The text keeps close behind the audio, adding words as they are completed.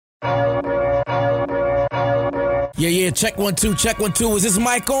Yeah, check 1 2, check 1 2. Is this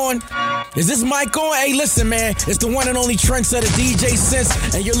mic on? Is this mic on? Hey, listen, man. It's the one and only trendsetter DJ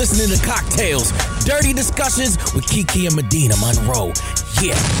Sense, and you're listening to Cocktails. Dirty discussions with Kiki and Medina Monroe.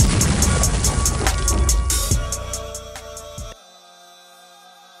 Yeah.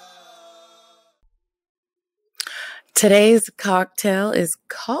 Today's cocktail is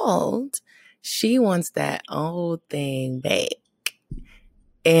called She Wants That Old Thing Back.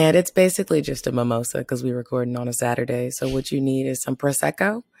 And it's basically just a mimosa because we're recording on a Saturday. So what you need is some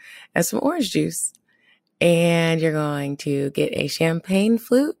Prosecco and some orange juice. And you're going to get a champagne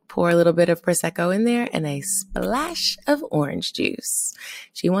flute, pour a little bit of Prosecco in there, and a splash of orange juice.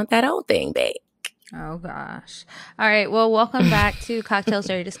 She want that old thing back. Oh, gosh. All right. Well, welcome back to Cocktails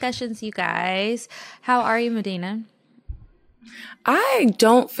Dirty Discussions, you guys. How are you, Medina? I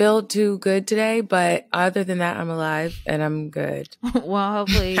don't feel too good today, but other than that, I'm alive and I'm good. Well,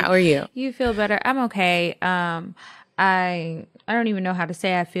 hopefully. How are you? You feel better. I'm okay. I don't even know how to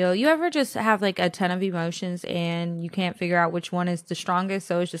say I feel. You ever just have like a ton of emotions and you can't figure out which one is the strongest?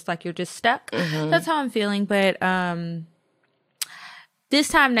 So it's just like you're just stuck. Mm-hmm. That's how I'm feeling. But this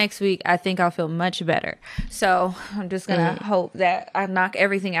time next week, I think I'll feel much better. So I'm just going to hope that I knock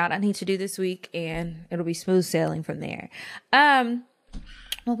everything out I need to do this week and it'll be smooth sailing from there.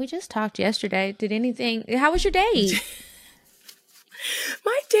 Well, we just talked yesterday. How was your day?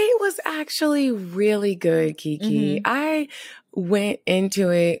 My date was actually really good, Kiki. Mm-hmm. I went into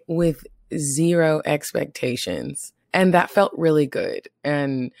it with zero expectations and that felt really good.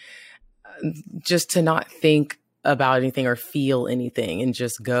 And just to not think about anything or feel anything and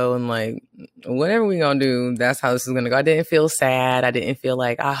just go and like, whatever we gonna do, that's how this is gonna go. I didn't feel sad. I didn't feel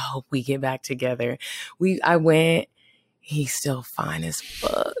like, I hope we get back together. I went, he's still fine as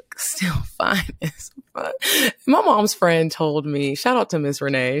fuck. Still fine as fuck. My mom's friend told me, shout out to Miss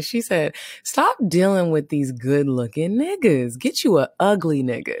Renee. She said, stop dealing with these good looking niggas. Get you a ugly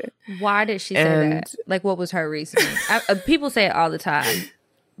nigga. Why did she say that? Like, what was her reasoning? People say it all the time.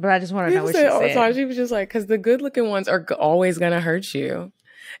 But I just want to know what she said. She was just like, because the good looking ones are always going to hurt you.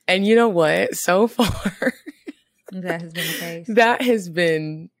 And you know what? So far, that has been the case. That has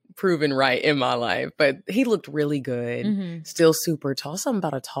been proven right in my life. But he looked really good. Mm-hmm. Still super tall. Something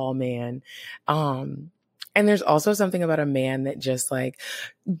about a tall man. And there's also something about a man that just like,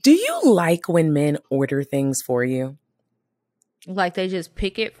 do you like when men order things for you? Like they just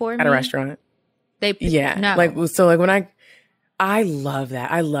pick it for me? At a restaurant? Yeah. No. Like when I love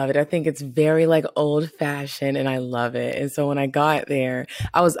that. I love it. I think it's very like old fashioned and I love it. And so when I got there,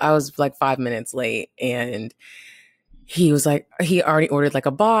 I was like 5 minutes late and he was like, he already ordered like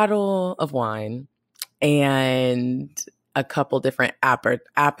a bottle of wine and a couple different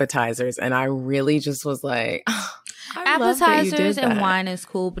appetizers. And I really just was like, appetizers and wine is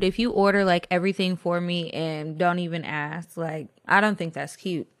cool. But if you order like everything for me and don't even ask, like, I don't think that's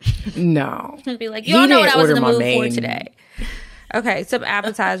cute. No. Be like, you don't know what I was in the mood for today. Okay, some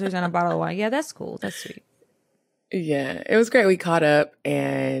appetizers and a bottle of wine. Yeah, that's cool. That's sweet. Yeah, it was great. We caught up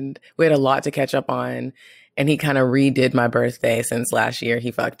and we had a lot to catch up on. And he kind of redid my birthday since last year.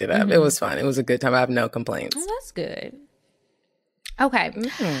 He fucked it up. Mm-hmm. It was fun. It was a good time. I have no complaints. Oh, that's good. Okay.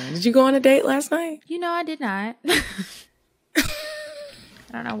 Mm-hmm. Did you go on a date last night? You know, I did not. I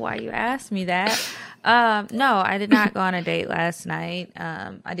don't know why you asked me that. No, I did not go on a date last night.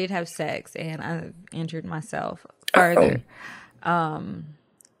 I did have sex and I injured myself further. I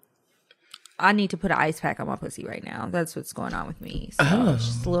need to put an ice pack on my pussy right now. That's what's going on with me. So it's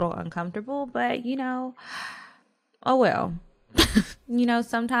just a little uncomfortable, but you know, oh well. You know,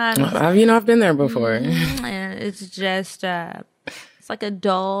 sometimes I've been there before. And it's just it's like a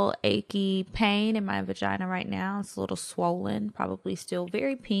dull, achy pain in my vagina right now. It's a little swollen, probably still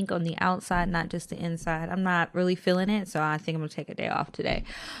very pink on the outside, not just the inside. I'm not really feeling it, so I think I'm gonna take a day off today.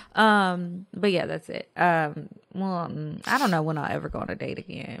 But yeah, that's it. Well, I don't know when I'll ever go on a date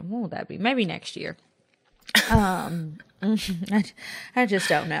again. When will that be? Maybe next year. I just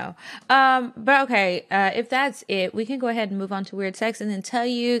don't know. But okay, if that's it, we can go ahead and move on to weird sex and then tell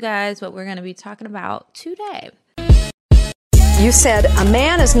you guys what we're going to be talking about today. You said a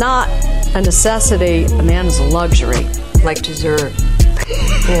man is not a necessity, a man is a luxury. Like dessert.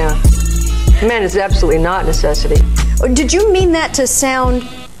 Yeah. A man is absolutely not a necessity. Did you mean that to sound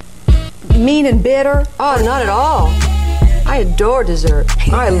mean and bitter? Oh, not at all. I adore dessert.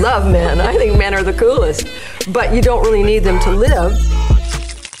 I love men. I think men are the coolest. But you don't really need them to live.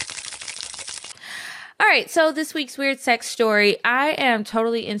 All right, so this week's weird sex story. I am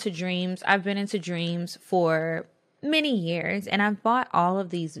totally into dreams. I've been into dreams for many years, and I've bought all of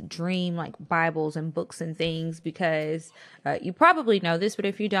these dream like Bibles and books and things because you probably know this, but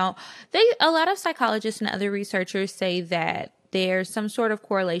if you don't, a lot of psychologists and other researchers say that there's some sort of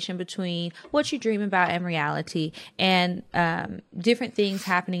correlation between what you dream about and reality, and different things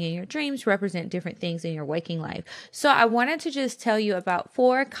happening in your dreams represent different things in your waking life. So I wanted to just tell you about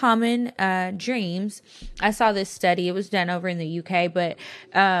 4 common dreams. I saw this study. It was done over in the UK, but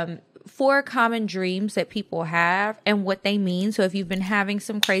 4 common dreams that people have and what they mean. So if you've been having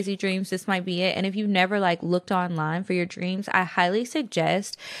some crazy dreams, this might be it. And if you've never like looked online for your dreams, I highly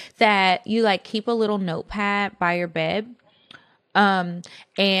suggest that you like keep a little notepad by your bed. And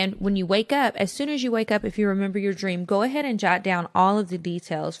when you wake up, as soon as you wake up, if you remember your dream, go ahead and jot down all of the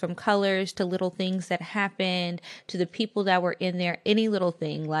details, from colors to little things that happened to the people that were in there, any little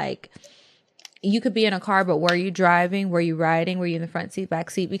thing. Like, you could be in a car, but were you driving? Were you riding? Were you in the front seat, back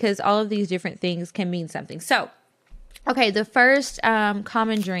seat? Because all of these different things can mean something. So, okay, the first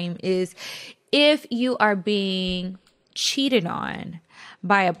common dream is if you are being cheated on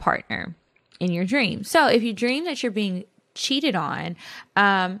by a partner in your dream. So if you dream that you're being cheated on,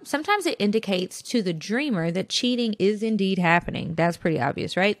 sometimes it indicates to the dreamer that cheating is indeed happening. That's pretty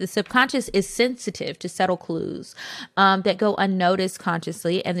obvious, right? The subconscious is sensitive to subtle clues that go unnoticed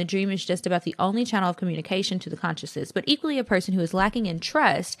consciously, and the dream is just about the only channel of communication to the consciousness. But equally, a person who is lacking in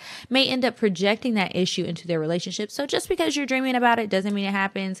trust may end up projecting that issue into their relationship. So just because you're dreaming about it doesn't mean it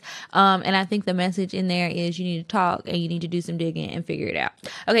happens. And I think the message in there is you need to talk and you need to do some digging and figure it out.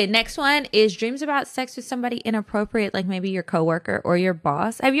 Okay, next one is dreams about sex with somebody inappropriate, like maybe your coworker or your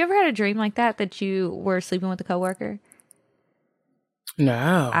boss. Have you ever had a dream like that you were sleeping with a coworker?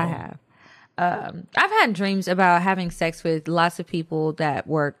 No. I have. I've had dreams about having sex with lots of people that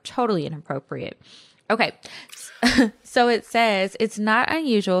were totally inappropriate. Okay. So it says it's not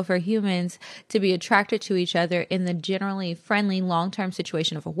unusual for humans to be attracted to each other in the generally friendly long-term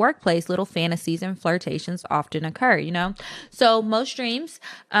situation of a workplace. Little fantasies and flirtations often occur, you know? So most dreams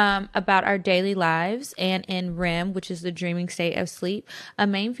about our daily lives and in REM, which is the dreaming state of sleep, a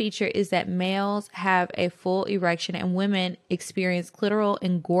main feature is that males have a full erection and women experience clitoral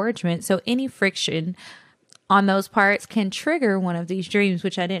engorgement. So any friction on those parts can trigger one of these dreams,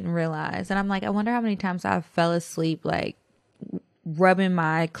 which I didn't realize. And I'm like, I wonder how many times I fell asleep, like rubbing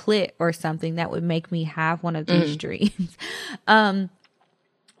my clit or something that would make me have one of these dreams.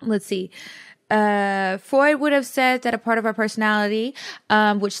 Let's see. Freud would have said that a part of our personality,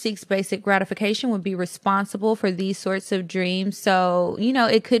 which seeks basic gratification, would be responsible for these sorts of dreams. So, you know,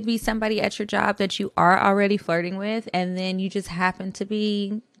 it could be somebody at your job that you are already flirting with, and then you just happen to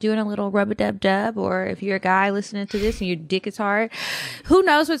be doing a little rub-a-dub-dub, or if you're a guy listening to this and your dick is hard, who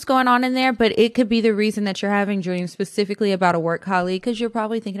knows what's going on in there, but it could be the reason that you're having dreams specifically about a work colleague, because you're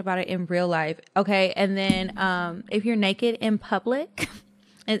probably thinking about it in real life. Okay, and then if you're naked in public...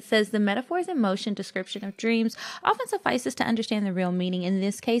 It says the metaphors and motion description of dreams often suffices to understand the real meaning. In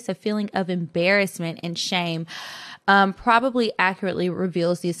this case, a feeling of embarrassment and shame probably accurately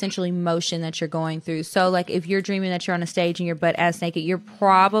reveals the essential emotion that you're going through. So like if you're dreaming that you're on a stage and you're butt ass naked, you're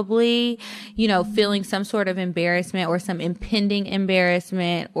probably, you know, feeling some sort of embarrassment or some impending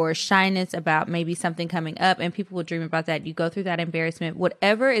embarrassment or shyness about maybe something coming up, and people will dream about that. You go through that embarrassment.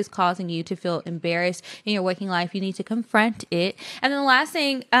 Whatever is causing you to feel embarrassed in your waking life, you need to confront it. And then the last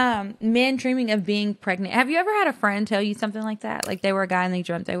thing, men dreaming of being pregnant. Have you ever had a friend tell you something like that? Like they were a guy and they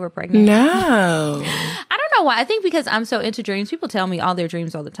dreamt they were pregnant? No. I don't know why. I think because I'm so into dreams, people tell me all their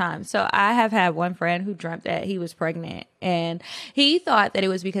dreams all the time. So I have had one friend who dreamt that he was pregnant, and he thought that it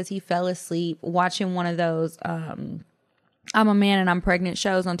was because he fell asleep watching one of those I'm a man and I'm pregnant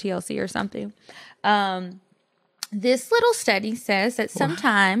shows on TLC or something. This little study says that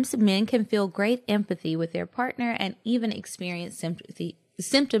sometimes men can feel great empathy with their partner and even experience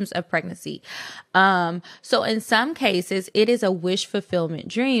symptoms of pregnancy. So in some cases, it is a wish fulfillment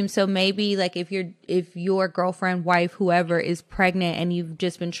dream. So maybe like if your girlfriend, wife, whoever is pregnant and you've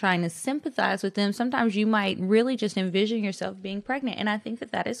just been trying to sympathize with them, sometimes you might really just envision yourself being pregnant. And I think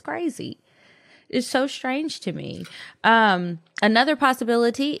that is crazy. It's so strange to me. Another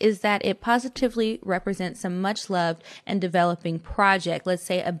possibility is that it positively represents some much loved and developing project, let's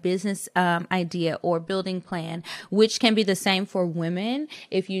say a business idea or building plan, which can be the same for women.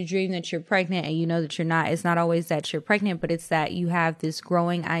 If you dream that you're pregnant and you know that you're not, it's not always that you're pregnant, but it's that you have this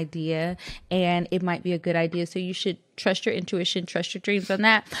growing idea and it might be a good idea. So you should trust your intuition, trust your dreams on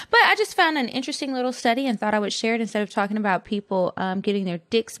that. But I just found an interesting little study and thought I would share it instead of talking about people getting their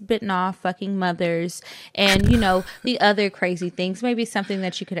dicks bitten off, fucking mothers, and, you know, the other crazy things. Maybe something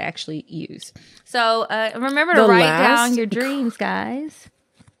that you could actually use. So remember to write down your dreams, guys.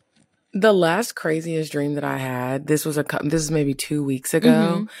 The last craziest dream that I had, this is maybe 2 weeks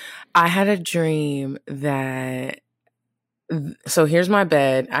ago. I had a dream that, so here's my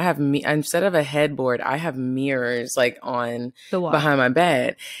bed. I have instead of a headboard, I have mirrors like on The wall behind my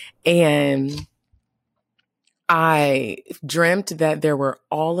bed. And I dreamt that there were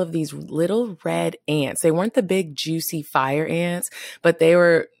all of these little red ants. They weren't the big juicy fire ants, but they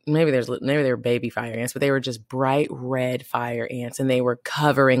were maybe they were baby fire ants, but they were just bright red fire ants, and they were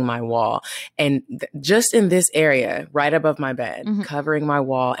covering my wall. And just in this area, right above my bed, covering my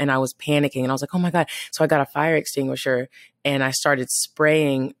wall. And I was panicking, and I was like, "Oh my God!" So I got a fire extinguisher, and I started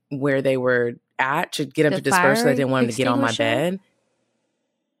spraying where they were at to get them to disperse, so I didn't want them to get on my bed.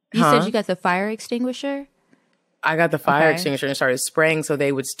 You said you got the fire extinguisher? I got the fire extinguisher and started spraying so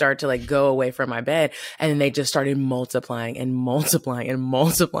they would start to like go away from my bed. And then they just started multiplying and multiplying and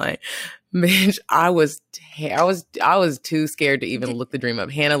multiplying. Bitch, I was too scared to even look the dream up.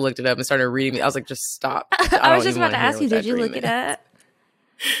 Hannah looked it up and started reading it. I was like, just stop. I was just about to ask you, did you look it up?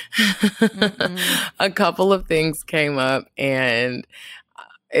 A couple of things came up, and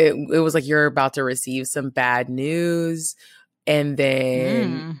it was like, you're about to receive some bad news. And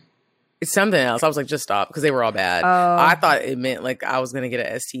then something else. I was like, just stop, because they were all bad. I thought it meant like I was going to get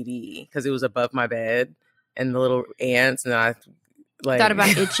an STD because it was above my bed and the little ants. And then I like thought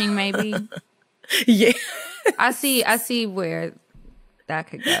about itching maybe. Yeah. I see where that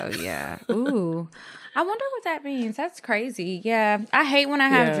could go. Yeah. Ooh. I wonder what that means. That's crazy. Yeah. I hate when I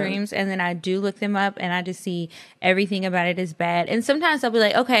have dreams and then I do look them up and I just see everything about it is bad. And sometimes I'll be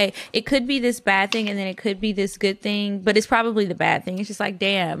like, okay, it could be this bad thing and then it could be this good thing, but it's probably the bad thing. It's just like,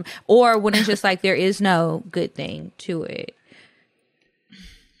 damn. Or when it's just like there is no good thing to it.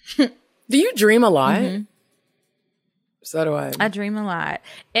 Do you dream a lot? So do I. I dream a lot.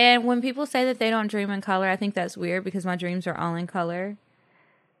 And when people say that they don't dream in color, I think that's weird because my dreams are all in color.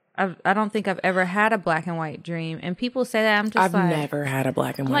 I don't think I've ever had a black and white dream. And people say that, I'm just I've like... never had a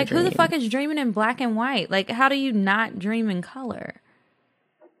black and white dream. Who the fuck is dreaming in black and white? Like, how do you not dream in color?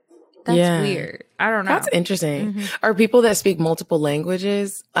 That's weird. I don't know. That's interesting. Are people that speak multiple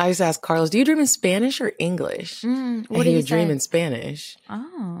languages? I used to ask Carlos, do you dream in Spanish or English? What do you dream in Spanish?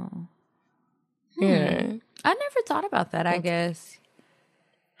 Oh. Yeah. I never thought about that, I guess.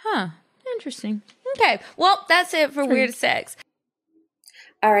 Huh. Interesting. Okay. Well, that's it for Weird Sex.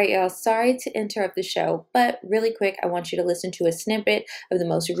 All right, y'all. Sorry to interrupt the show, but really quick, I want you to listen to a snippet of the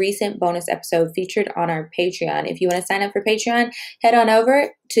most recent bonus episode featured on our Patreon. If you want to sign up for Patreon, head on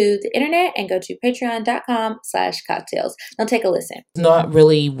over to the internet and go to patreon.com/cocktails. Now take a listen. Not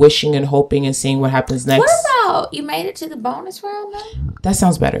really wishing and hoping and seeing what happens next. What about you made it to the bonus round though? That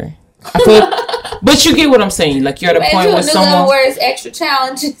sounds better. I feel like, but you get what I'm saying. Like you're at a point where someone where it's extra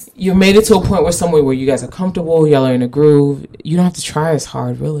challenges. You made it to a point where somewhere where you guys are comfortable, y'all are in a groove. You don't have to try as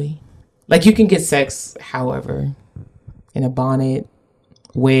hard, really. Like you can get sex, however, in a bonnet,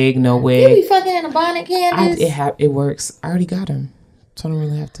 wig, no wig. You be fucking in a bonnet, Candace? It works. I already got him, so I don't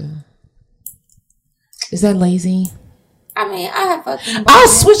really have to. Is that lazy? I mean, I have fucking. I'll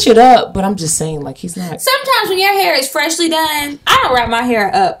switch it up, but I'm just saying, like, he's not. Sometimes when your hair is freshly done, I don't wrap my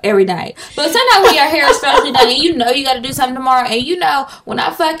hair up every night. But sometimes when your hair is freshly done, and you know you got to do something tomorrow, and you know when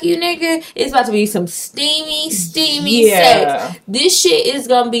I fuck you, nigga, it's about to be some steamy sex. This shit is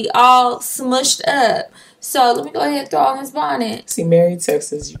gonna be all smushed up. So let me go ahead and throw on this bonnet. See, married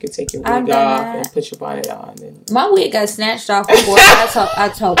Texas, you can take your wig off and put your bonnet on. And... My wig got snatched off before.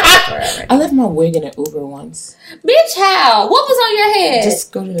 I told her. I left my wig in an Uber once. Bitch, how? What was on your head?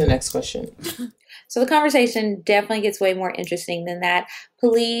 Just go to the next question. So the conversation definitely gets way more interesting than that.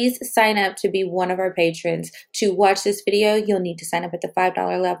 Please sign up to be one of our patrons. To watch this video, you'll need to sign up at the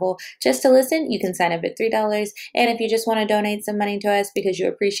 $5 level. Just to listen, you can sign up at $3. And if you just want to donate some money to us because you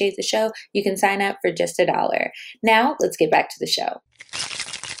appreciate the show, you can sign up for just $1. Now, let's get back to the show.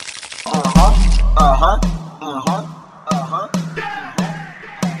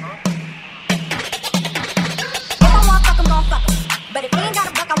 But if we ain't got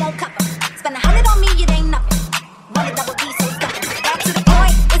a buck, I won't cover. Spend 100 on me, it ain't nothing. Run a double D, so stuffing. Back to the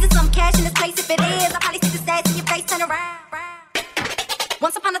point, is it some cash in this place? If it is, I'll probably stick the stats in your face, turn around.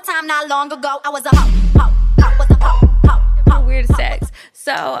 Once upon a time, not long ago, I was a hoe, was a hoe. Weird Sex.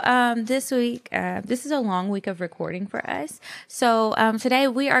 So this week, this is a long week of recording for us. So today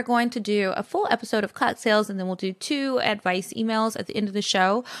we are going to do a full episode of Cocktails, and then we'll do 2 advice emails at the end of the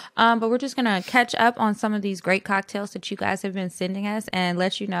show. But we're just going to catch up on some of these great cocktails that you guys have been sending us and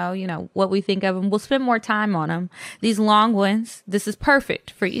let you know, what we think of them. We'll spend more time on them. These long ones, this is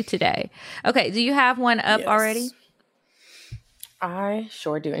perfect for you today. Okay, do you have one up already? I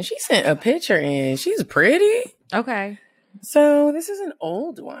sure do. And she sent a picture in. She's pretty. Okay. So this is an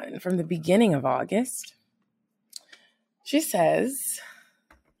old one from the beginning of August. She says,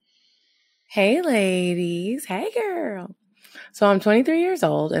 "Hey ladies, hey girl. So I'm 23 years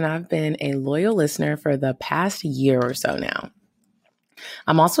old and I've been a loyal listener for the past year or so now.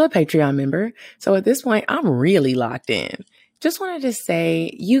 I'm also a Patreon member, so at this point I'm really locked in. Just wanted to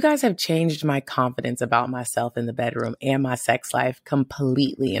say, you guys have changed my confidence about myself in the bedroom and my sex life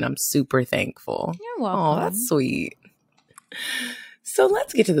completely, and I'm super thankful." You're welcome. Oh, that's sweet. So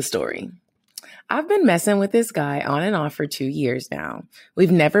let's get to the story. I've been messing with this guy on and off for 2 years now.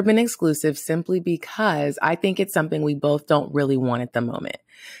 We've never been exclusive simply because I think it's something we both don't really want at the moment.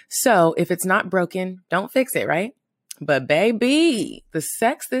 So if it's not broken, don't fix it, right? But baby, the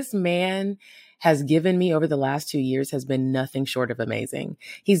sex this man has given me over the last 2 years has been nothing short of amazing.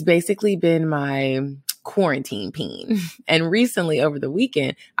 He's basically been my quarantine peen. And recently over the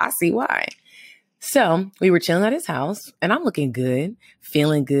weekend, I see why. So we were chilling at his house and I'm looking good,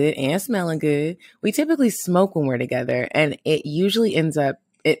 feeling good and smelling good. We typically smoke when we're together and it usually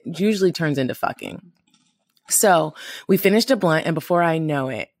turns into fucking. So we finished a blunt and before I know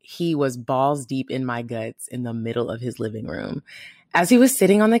it, he was balls deep in my guts in the middle of his living room. As he was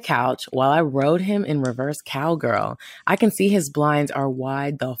sitting on the couch while I rode him in reverse cowgirl, I can see his blinds are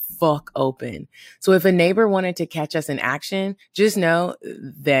wide the fuck open. So if a neighbor wanted to catch us in action, just know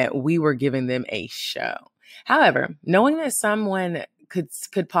that we were giving them a show. However, knowing that someone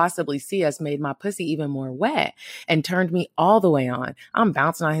could possibly see us made my pussy even more wet and turned me all the way on. I'm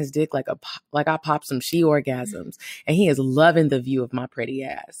bouncing on his dick like I popped some she orgasms, and he is loving the view of my pretty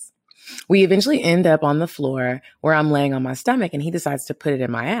ass. We eventually end up on the floor where I'm laying on my stomach and he decides to put it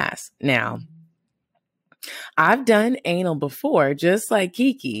in my ass. Now, I've done anal before, just like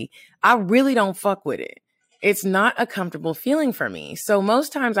Kiki. I really don't fuck with it. It's not a comfortable feeling for me. So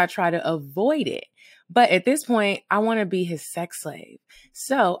most times I try to avoid it. But at this point, I want to be his sex slave.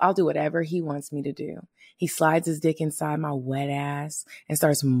 So I'll do whatever he wants me to do. He slides his dick inside my wet ass and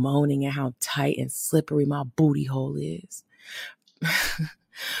starts moaning at how tight and slippery my booty hole is.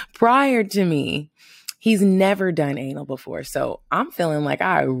 Prior to me, he's never done anal before, so I'm feeling like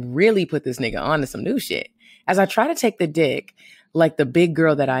I really put this nigga onto some new shit. As I try to take the dick, like the big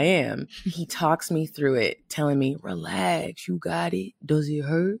girl that I am, he talks me through it, telling me, "Relax, you got it. Does it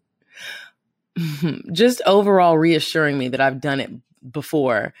hurt?" Just overall reassuring me that I've done it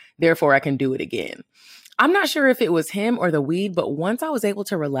before, therefore I can do it again. I'm not sure if it was him or the weed, but once I was able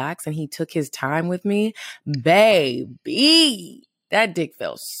to relax and he took his time with me, baby, that dick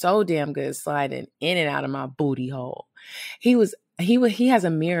felt so damn good sliding in and out of my booty hole. He has a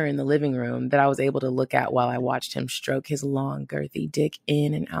mirror in the living room that I was able to look at while I watched him stroke his long, girthy dick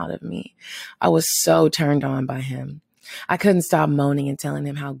in and out of me. I was so turned on by him. I couldn't stop moaning and telling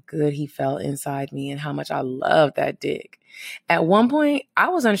him how good he felt inside me and how much I loved that dick. At one point, I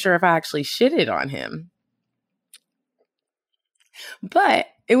was unsure if I actually shitted on him. But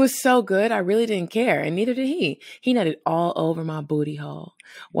it was so good, I really didn't care, and neither did he. He nutted all over my booty hole.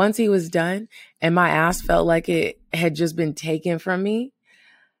 Once he was done, and my ass felt like it had just been taken from me,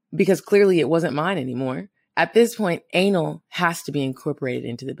 because clearly it wasn't mine anymore. At this point, anal has to be incorporated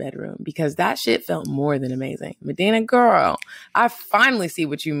into the bedroom, because that shit felt more than amazing. Medina, girl, I finally see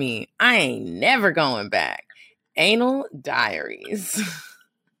what you mean. I ain't never going back. Anal diaries.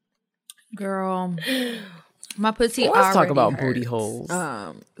 Girl. My pussy Let's already talk about hurts. booty holes.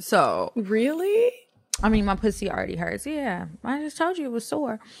 So Really? I mean, my pussy already hurts. Yeah, I just told you it was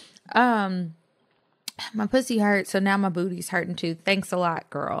sore. My pussy hurts, so now my booty's hurting too. Thanks a lot,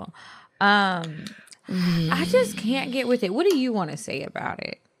 girl. I just can't get with it. What do you want to say about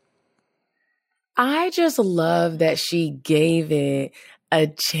it? I just love that she gave it a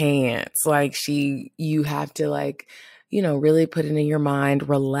chance. Like you have to really put it in your mind,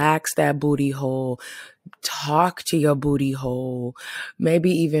 relax that booty hole, talk to your booty hole, maybe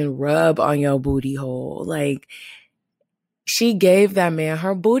even rub on your booty hole. Like, she gave that man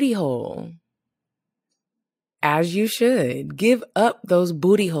her booty hole. As you should. Give up those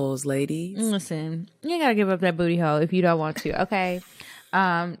booty holes, ladies. Listen, you ain't gotta give up that booty hole if you don't want to, okay?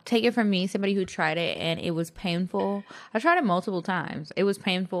 Take it from me, somebody who tried it and it was painful. I tried it multiple times. It was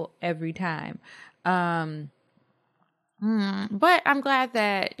painful every time. But I'm glad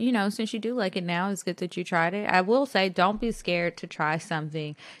that, since you do like it now, it's good that you tried it. I will say, don't be scared to try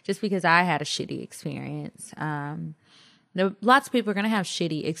something just because I had a shitty experience. Lots of people are going to have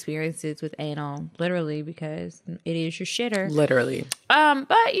shitty experiences with anal, literally, because it is your shitter. Literally. But,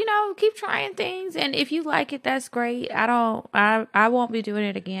 keep trying things. And if you like it, that's great. I won't be doing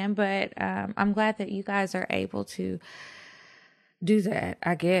it again, but I'm glad that you guys are able to do that,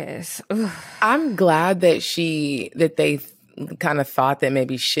 I guess. Ugh. I'm glad that they kind of thought that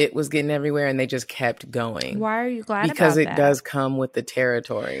maybe shit was getting everywhere and they just kept going. Why are you glad because about it that? does come with the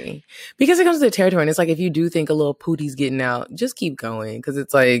territory. Because it comes with the territory. And it's like, if you do think a little pootie's getting out, just keep going. Because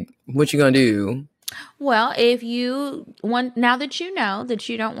it's like, what you gonna do? Well, if you want, now that you know that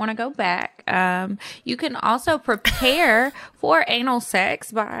you don't want to go back, you can also prepare for anal sex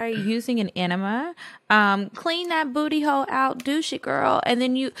by using an enema. Clean that booty hole out, douche it, girl, and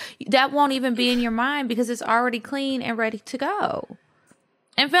then that won't even be in your mind because it's already clean and ready to go.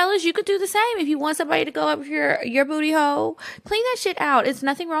 And fellas, you could do the same if you want somebody to go up your booty hole. Clean that shit out. It's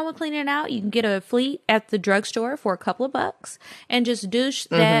nothing wrong with cleaning it out. You can get a fleet at the drugstore for a couple of bucks and just douche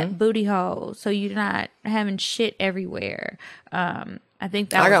that booty hole so you're not having shit everywhere. I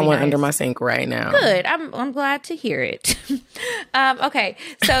think that I got one nice. under my sink right now. Good. I'm glad to hear it. Okay,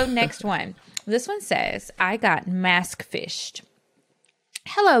 so next one. This one says, I got mask fished.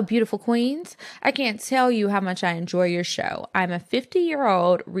 Hello, beautiful queens. I can't tell you how much I enjoy your show. I'm a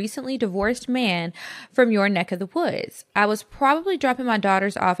 50-year-old, recently divorced man from your neck of the woods. I was probably dropping my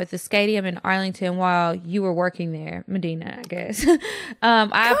daughters off at the stadium in Arlington while you were working there, Medina, I guess.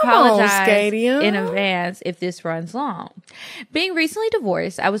 I apologize in advance if this runs long. Being recently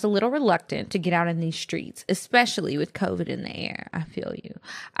divorced, I was a little reluctant to get out in these streets, especially with COVID in the air. I feel you.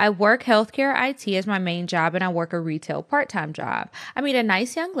 I work healthcare IT as my main job, and I work a retail part-time job. I mean, a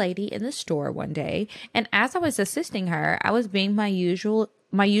nice young lady in the store one day, and as I was assisting her, I was being my usual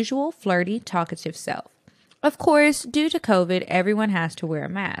flirty, talkative self. Of course, due to COVID, everyone has to wear a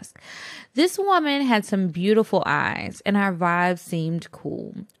mask. This woman had some beautiful eyes, and our vibe seemed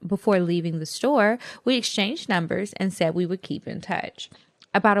cool. Before leaving the store, we exchanged numbers and said we would keep in touch.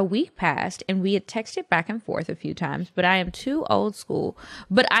 About a week passed, and we had texted back and forth a few times, but I am old school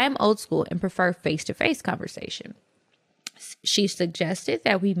and prefer face-to-face conversation. She suggested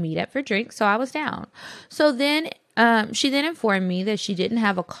that we meet up for drinks, so I was down. So then she then informed me that she didn't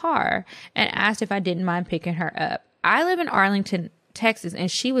have a car and asked if I didn't mind picking her up. I live in Arlington, Texas, and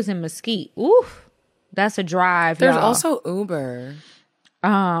she was in Mesquite. Oof, that's a drive. There's y'all. also Uber.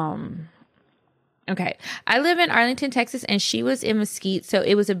 Okay. I live in Arlington, Texas, and she was in Mesquite, so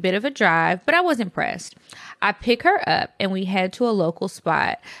it was a bit of a drive, but I was impressed. I pick her up, and we head to a local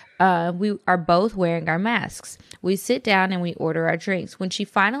spot. We are both wearing our masks. We sit down and we order our drinks. When she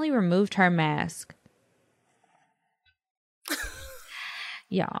finally removed her mask,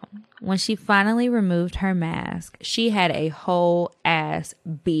 when she finally removed her mask, she had a whole ass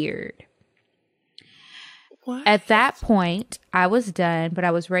beard. What? At that point, I was done, but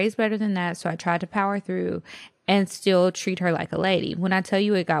I was raised better than that, so I tried to power through and still treat her like a lady. When I tell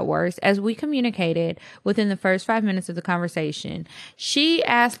you it got worse, as we communicated within the first 5 minutes of the conversation, she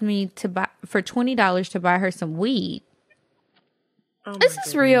asked me to buy for $20 to buy her some weed. Oh, this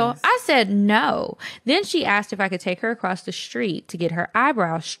is real. I said no. Then she asked if I could take her across the street to get her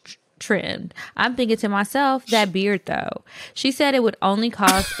eyebrows trimmed. I'm thinking to myself, that beard though. She said it would only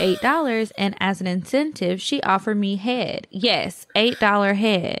cost $8, and as an incentive, she offered me head. Yes, $8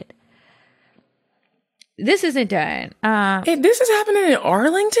 head. This isn't done. Hey, this is happening in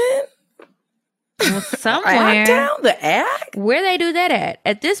Arlington? Well, somewhere. Down the act? Where they do that at?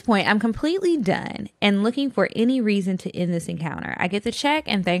 At this point, I'm completely done and looking for any reason to end this encounter. I get the check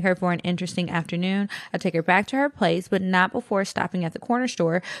and thank her for an interesting afternoon. I take her back to her place, but not before stopping at the corner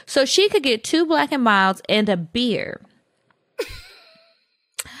store so she could get 2 Black & Milds and a beer.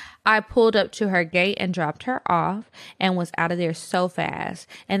 I pulled up to her gate and dropped her off and was out of there so fast.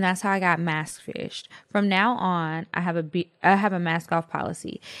 And that's how I got mask fished. From now on, I have a mask off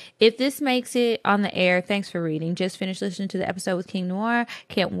policy. If this makes it on the air, thanks for reading. Just finished listening to the episode with King Noir.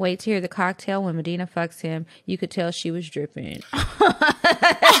 Can't wait to hear the cocktail when Medina fucks him. You could tell she was dripping.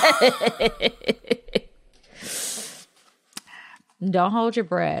 Don't hold your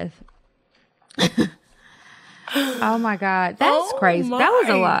breath. Oh my God, that's crazy. That was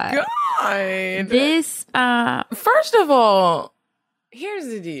a lot. God. This, first of all, here's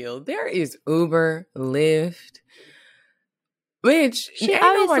the deal. There is Uber, Lyft, which she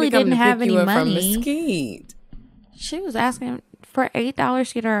obviously didn't have any money. From Mesquite. She was asking for $8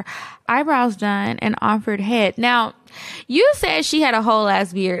 to get her eyebrows done and offered head. Now, you said she had a whole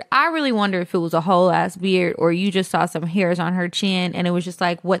ass beard. I really wonder if it was a whole ass beard or you just saw some hairs on her chin and it was just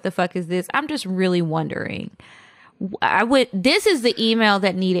like, what the fuck is this? I'm just really wondering. This is the email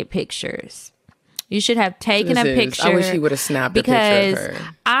that needed pictures. You should have taken a picture. I wish he would have snapped a picture of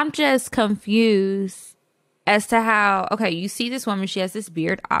her. I'm just confused as to how, okay, you see this woman, she has this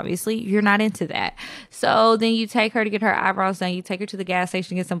beard, obviously, you're not into that. So then you take her to get her eyebrows done, you take her to the gas station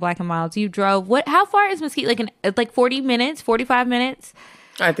to get some Black and Milds. You drove, how far is Mesquite? Like 40 minutes, 45 minutes?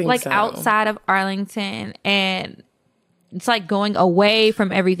 I think like so. outside of Arlington, and it's like going away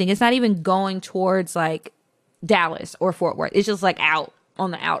from everything. It's not even going towards like Dallas or Fort Worth. It's just like out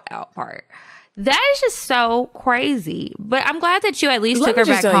on the out part. That is just so crazy. But I'm glad that you at least took her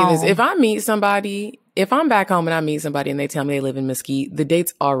back home. If I meet somebody, if I'm back home and I meet somebody and they tell me they live in Mesquite, the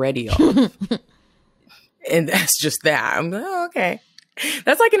date's already off. And that's just that. I'm like, oh, okay.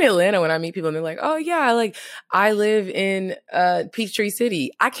 That's like in Atlanta when I meet people and they're like, oh yeah, like I live in Peachtree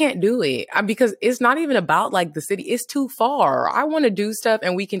City. I can't do it because it's not even about like the city. It's too far. I want to do stuff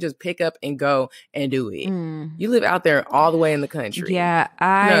and we can just pick up and go and do it. You live out there all the way in the country. Yeah,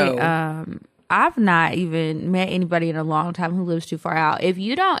 I've not even met anybody in a long time who lives too far out. If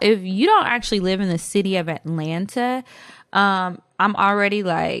you don't actually live in the city of Atlanta, I'm already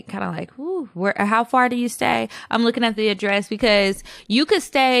like kind of like, ooh, how far do you stay? I'm looking at the address because you could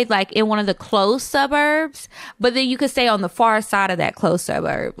stay like in one of the close suburbs, but then you could stay on the far side of that close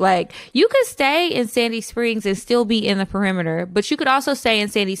suburb. Like you could stay in Sandy Springs and still be in the perimeter, but you could also stay in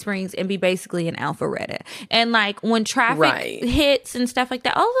Sandy Springs and be basically in Alpharetta. And like when traffic hits and stuff like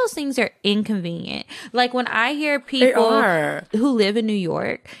that, all those things are inconvenient. Like when I hear people who live in New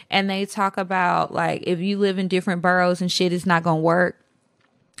York and they talk about like if you live in different boroughs and shit is not going to work,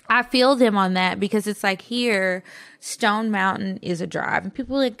 I feel them on that because it's like here, Stone Mountain is a drive. And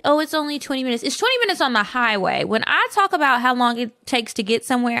people are like, oh, it's only 20 minutes. It's 20 minutes on the highway. When I talk about how long it takes to get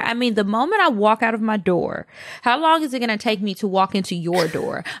somewhere, I mean, the moment I walk out of my door, how long is it going to take me to walk into your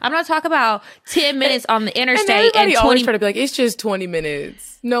door? I'm not talking about 10 minutes on the interstate. And everybody always try to be like, it's just 20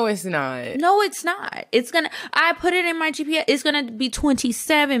 minutes. No, it's not. No, it's not. I put it in my GPS. It's going to be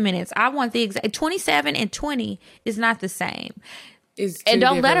 27 minutes. I want the exact 27 and 20 is not the same. And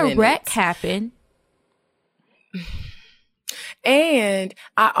don't let a wreck happen. And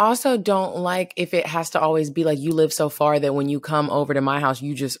I also don't like if it has to always be like you live so far that when you come over to my house,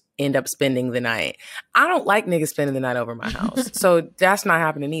 you just end up spending the night. I don't like niggas spending the night over my house. So that's not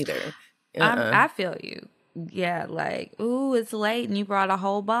happening either. I feel you. Yeah, like, ooh, it's late and you brought a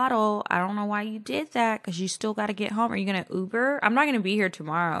whole bottle. I don't know why you did that because you still got to get home. Are you going to Uber? I'm not going to be here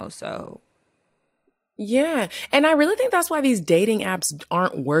tomorrow, so... Yeah. And I really think that's why these dating apps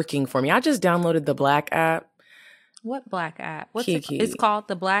aren't working for me. I just downloaded the Black app. What Black app? What's Kiki. It's called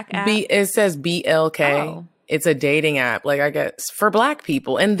the Black app? It says BLK. Oh. It's a dating app, like I guess, for Black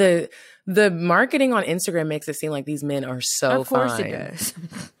people. And the marketing on Instagram makes it seem like these men are so fine. Of course it does.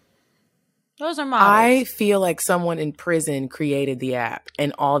 Those are models. I feel like someone in prison created the app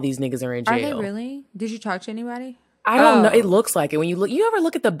and all these niggas are in jail. Are they really? Did you talk to anybody? I don't know. It looks like it. When you ever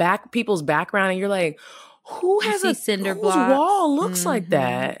look at the people's background and you're like, whose wall looks like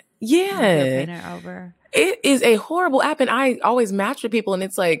that? Yeah. Over. It is a horrible app. And I always match with people and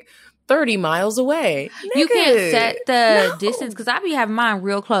it's like 30 miles away. Nigga, you can't set the distance because I be having mine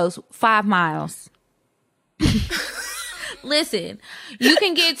real close, 5 miles. Listen, you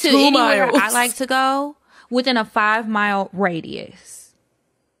can get to anywhere I like to go within a 5-mile radius.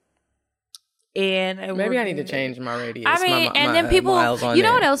 And maybe I need to change my radius. I mean, and then people, you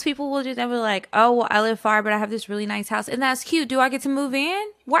know what else people will do? They'll be like, oh, well, I live far, but I have this really nice house. And that's cute. Do I get to move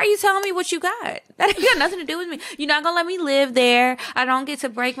in? Why are you telling me what you got? That ain't got nothing to do with me. You're not going to let me live there. I don't get to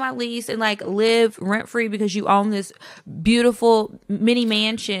break my lease and like live rent free because you own this beautiful mini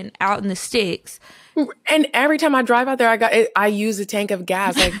mansion out in the sticks. And every time I drive out there, I use a tank of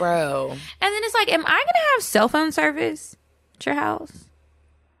gas. Like, bro. And then it's like, am I going to have cell phone service at your house?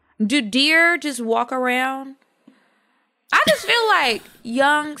 Do deer just walk around? I just feel like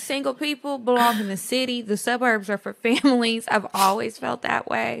young single people belong in the city. The suburbs are for families. I've always felt that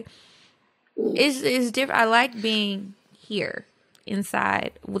way. It's different. I like being here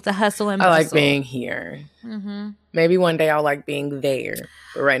inside with the hustle and bustle. I like being here. Mm-hmm. Maybe one day I'll like being there.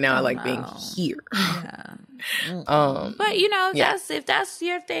 But right now I like being here. Yeah. But you know, if that's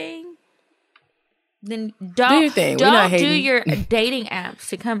your thing, then don't do your dating apps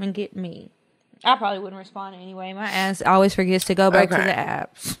to come and get me. I probably wouldn't respond anyway. My ass always forgets to go back to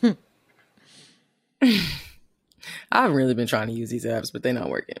the apps. I've really been trying to use these apps, but they're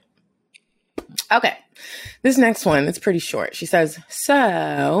not working. Okay. This next one, it's pretty short. She says,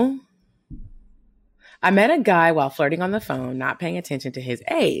 so I met a guy while flirting on the phone, not paying attention to his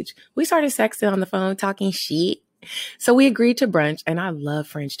age. We started sexting on the phone, talking shit. So we agreed to brunch, and I love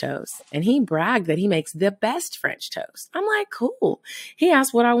French toast. And he bragged that he makes the best French toast. I'm like, cool. He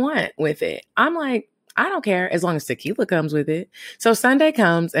asked what I want with it. I'm like, I don't care as long as tequila comes with it. So Sunday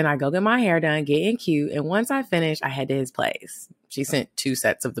comes and I go get my hair done, getting cute. And once I finish, I head to his place. She sent 2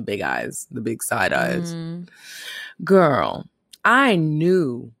 sets of the big eyes, the big side eyes. Girl, I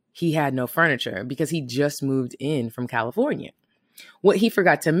knew he had no furniture because he just moved in from California. What he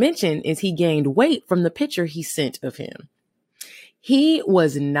forgot to mention is he gained weight from the picture he sent of him. He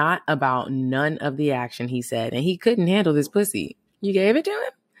was not about none of the action, he said, and he couldn't handle this pussy. You gave it to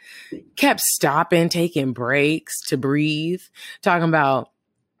him? Kept stopping, taking breaks to breathe, talking about,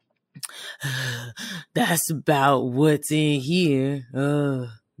 that's about what's in here.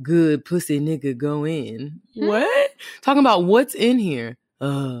 Good pussy nigga go in. What? Talking about what's in here.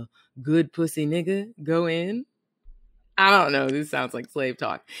 Good pussy nigga go in. I don't know. This sounds like slave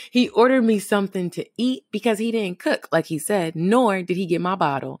talk. He ordered me something to eat because he didn't cook like he said, nor did he get my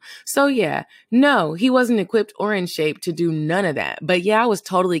bottle. So yeah, no, he wasn't equipped or in shape to do none of that. But yeah, I was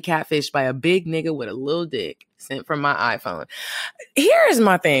totally catfished by a big nigga with a little dick sent from my iPhone. Here's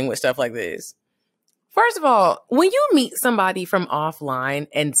my thing with stuff like this. First of all, when you meet somebody from offline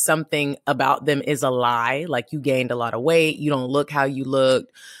and something about them is a lie, like you gained a lot of weight, you don't look how you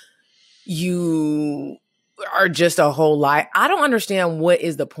looked, you are just a whole lie. I don't understand what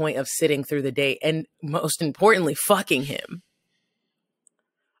is the point of sitting through the date and most importantly, fucking him.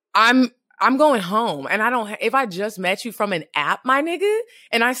 I'm going home and if I just met you from an app, my nigga,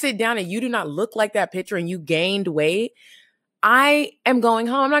 and I sit down and you do not look like that picture and you gained weight, I am going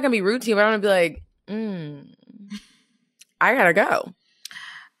home. I'm not going to be rude to you, but I'm going to be like, I gotta go.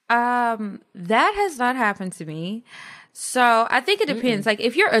 That has not happened to me. So I think it depends. Like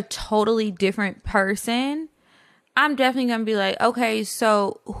if you're a totally different person, I'm definitely going to be like, okay,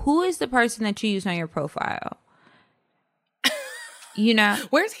 so who is the person that you use on your profile? You know?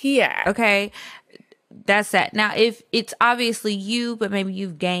 Where's he at? Okay. That's that. Now, if it's obviously you, but maybe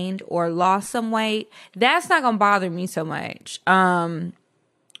you've gained or lost some weight, that's not going to bother me so much.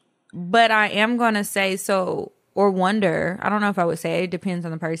 But I am going to say or wonder, I don't know if I would say it depends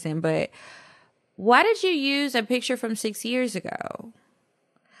on the person, but why did you use a picture from 6 years ago?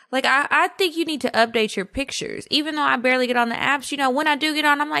 Like, I think you need to update your pictures. Even though I barely get on the apps, you know, when I do get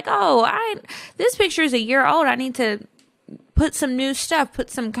on, I'm like, this picture is a year old. I need to put some new stuff, put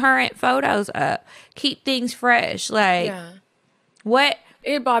some current photos up, keep things fresh. Like, what?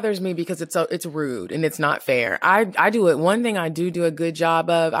 It bothers me because it's rude and it's not fair. I do it. One thing I do a good job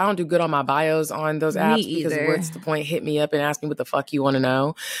of, I don't do good on my bios on those apps because what's the point? Hit me up and ask me what the fuck you want to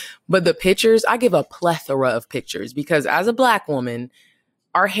know. But the pictures, I give a plethora of pictures because as a Black woman,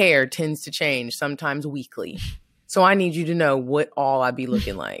 our hair tends to change sometimes weekly. So I need you to know what all I be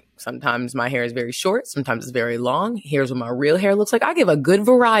looking like. Sometimes my hair is very short. Sometimes it's very long. Here's what my real hair looks like. I give a good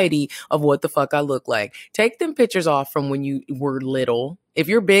variety of what the fuck I look like. Take them pictures off from when you were little. If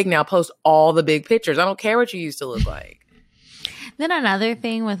you're big now, post all the big pictures. I don't care what you used to look like. Then another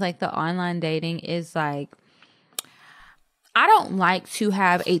thing with like the online dating is like, I don't like to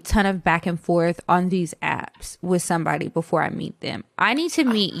have a ton of back and forth on these apps with somebody before I meet them. I need to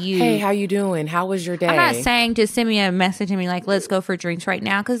meet you. Hey, how you doing? How was your day? I'm not saying just send me a message and be like, let's go for drinks right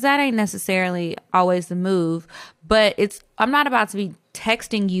now, because that ain't necessarily always the move. But I'm not about to be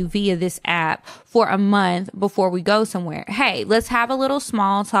texting you via this app for a month before we go somewhere. Hey, let's have a little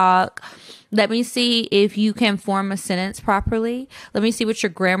small talk. Let me see if you can form a sentence properly. Let me see what your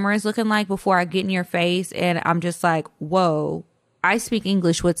grammar is looking like before I get in your face and I'm just like, whoa, I speak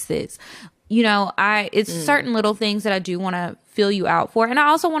English. What's this? You know, it's certain little things that I do want to feel you out for. And I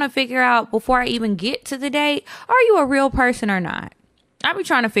also want to figure out before I even get to the date, are you a real person or not? I'll be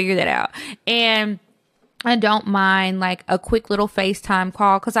trying to figure that out. And I don't mind like a quick little FaceTime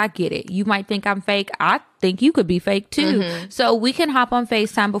call because I get it. You might think I'm fake. I think you could be fake too. So we can hop on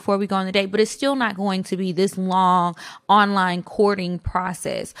FaceTime before we go on the date, but it's still not going to be this long online courting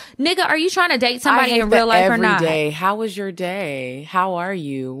process. Nigga, are you trying to date somebody in real life or not? Every day. How was your day? How are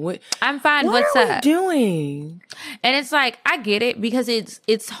you? I'm fine. What's up? What are we doing? And it's like, I get it because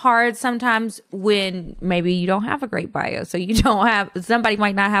it's hard sometimes when maybe you don't have a great bio. So somebody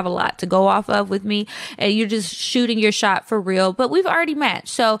might not have a lot to go off of with me and you're just shooting your shot for real, but we've already matched.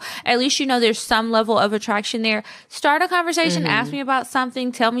 So at least you know there's some level of attraction there. Start a conversation. Ask me about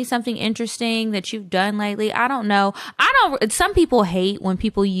something. Tell me something interesting that you've done lately. I don't know. Some people hate when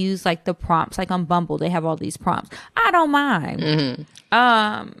people use like the prompts, like on Bumble, they have all these prompts. I don't mind.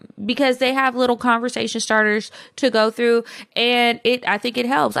 Because they have little conversation starters to go through and I think it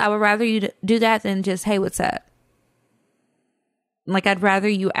helps. I would rather you do that than just, hey, what's up? Like, I'd rather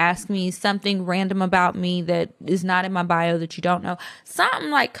you ask me something random about me that is not in my bio that you don't know. Something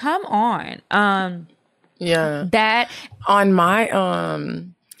like, come on. Yeah. That on my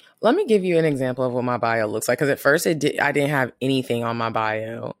Let me give you an example of what my bio looks like. Because at first I didn't have anything on my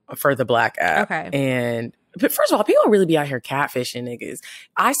bio for the Black app. Okay. But first of all, people really be out here catfishing niggas.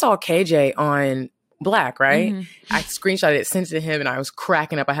 I saw KJ on Black, right? Mm-hmm. I screenshotted it, sent it to him, and I was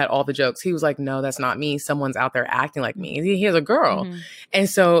cracking up. I had all the jokes. He was like, no, that's not me. Someone's out there acting like me. He has a girl. Mm-hmm. And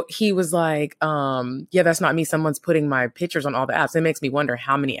so he was like, yeah, that's not me. Someone's putting my pictures on all the apps. It makes me wonder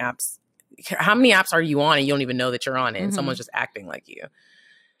how many apps are you on and you don't even know that you're on it, and someone's just acting like you.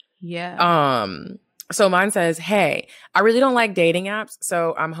 Yeah. So mine says, hey, I really don't like dating apps,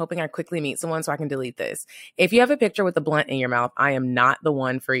 so I'm hoping I quickly meet someone so I can delete this. If you have a picture with a blunt in your mouth, I am not the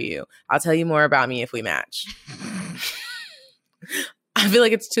one for you. I'll tell you more about me if we match. I feel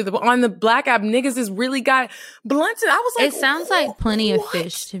like it's on the Black app, niggas has really got blunts. I was like, it sounds like Plenty of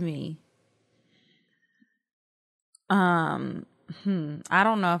Fish to me. I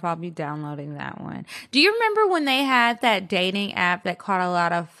don't know if I'll be downloading that one. Do you remember when they had that dating app that caught a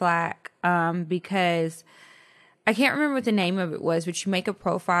lot of flack? Because I can't remember what the name of it was, but you make a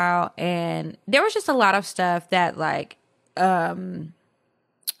profile and there was just a lot of stuff that like, a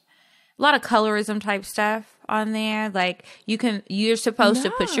lot of colorism type stuff on there. Like you're supposed to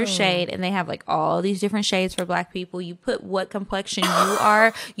put your shade, and they have like all these different shades for Black people. You put what complexion you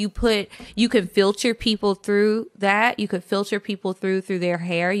are. You can filter people through that. You could filter people through their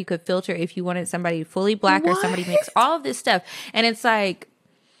hair. You could filter if you wanted somebody fully Black or somebody mixed, all of this stuff. And it's like,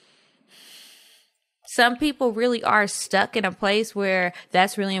 some people really are stuck in a place where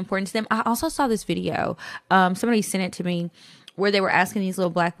that's really important to them. I also saw this video. Somebody sent it to me, where they were asking these little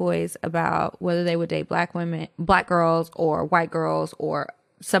Black boys about whether they would date Black women, Black girls, or white girls, or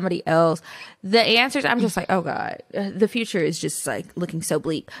somebody else. The answers, I'm just like, oh God, the future is just like looking so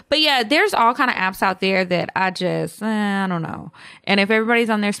bleak. But yeah, there's all kind of apps out there that I just, I don't know. And if everybody's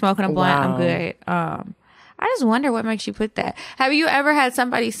on there smoking a blunt, I'm good. I just wonder what makes you put that. Have you ever had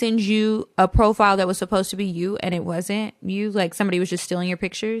somebody send you a profile that was supposed to be you and it wasn't you? Like somebody was just stealing your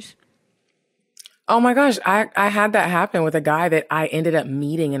pictures? Oh my gosh, I had that happen with a guy that I ended up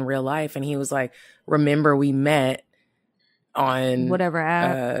meeting in real life, and he was like, remember we met on whatever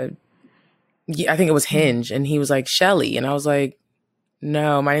app? I think it was Hinge, and he was like, Shelly, and I was like,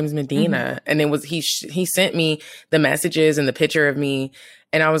 no, my name's Medina. And it was he sent me the messages and the picture of me,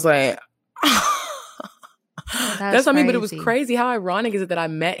 and I was like, that's what I mean. But it was crazy. How ironic is it that I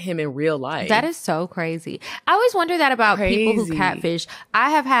met him in real life? That is so crazy. I always wonder that about people who catfish.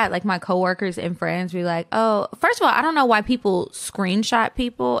 I have had like my coworkers and friends be like, oh, first of all, I don't know why people screenshot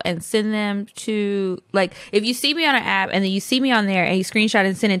people and send them to, like, if you see me on an app and then you see me on there and you screenshot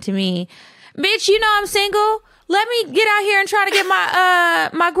and send it to me, bitch, you know I'm single. Let me get out here and try to get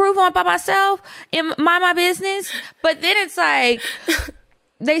my groove on by myself and mind my business. But then it's like,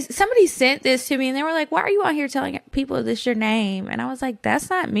 somebody sent this to me and they were like, why are you out here telling people this your name? And I was like, that's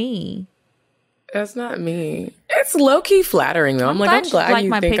not me. That's not me. It's low-key flattering though. I'm glad you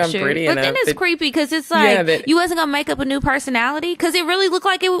think I'm pretty enough. But then it's creepy because it's like, you wasn't gonna make up a new personality, because it really looked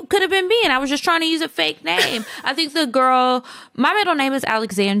like it could have been me and I was just trying to use a fake name. I think the girl, my middle name is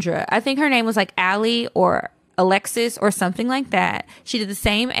Alexandra. I think her name was like Allie or Alexis or something like that. She did the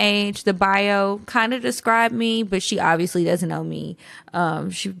same age. The bio kind of described me, but she obviously doesn't know me.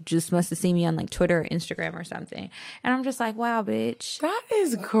 She just must have seen me on like Twitter or Instagram or something. And I'm just like, wow, bitch. That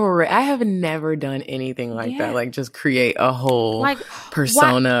is correct. I have never done anything like that. Like just create a whole like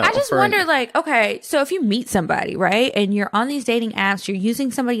persona. I just wonder, like, okay, so if you meet somebody, right, and you're on these dating apps, you're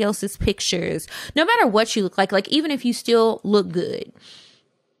using somebody else's pictures, no matter what you look like even if you still look good,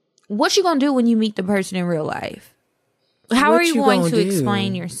 what you gonna do when you meet the person in real life? How are you going to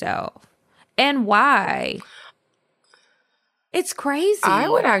explain yourself? And why? It's crazy. I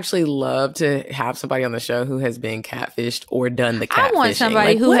would actually love to have somebody on the show who has been catfished or done the catfishing. I want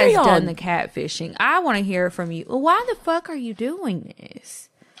somebody who has done the catfishing. I want to hear from you. Why the fuck are you doing this?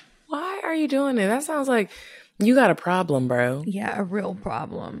 Why are you doing it? That sounds like you got a problem, bro. Yeah, a real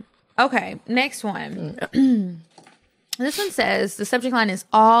problem. Okay, next one. This one says, the subject line is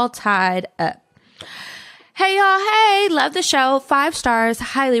all tied up. Hey, y'all. Hey, love the show. 5 stars.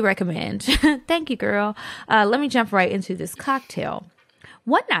 Highly recommend. Thank you, girl. Let me jump right into this cocktail.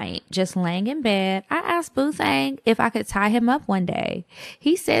 One night, just laying in bed, I asked Boothang if I could tie him up one day.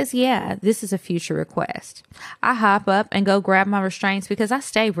 He says, yeah, this is a future request. I hop up and go grab my restraints because I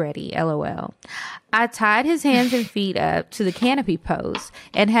stay ready, LOL. I tied his hands and feet up to the canopy post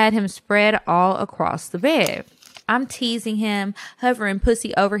and had him spread all across the bed. I'm teasing him, hovering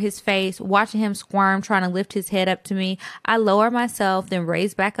pussy over his face, watching him squirm, trying to lift his head up to me. I lower myself, then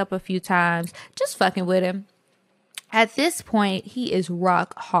raise back up a few times, just fucking with him. At this point, he is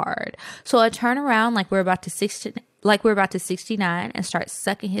rock hard. So I turn around like we're about to like we're about to 69 and start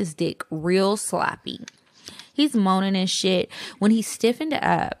sucking his dick real sloppy. He's moaning and shit. When he stiffened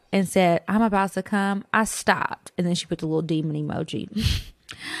up and said, "I'm about to come," I stopped. And then she put the little demon emoji.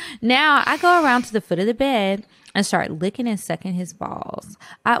 Now I go around to the foot of the bed and start licking and sucking his balls.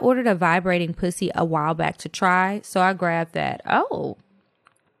 I ordered a vibrating pussy a while back to try, so I grabbed that. Oh.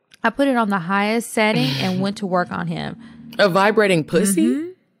 I put it on the highest setting and went to work on him. A vibrating pussy?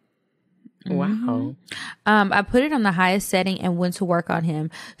 Wow. I put it on the highest setting and went to work on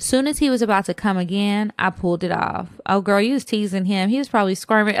him. Soon as he was about to come again, I pulled it off. Oh, girl, you was teasing him. He was probably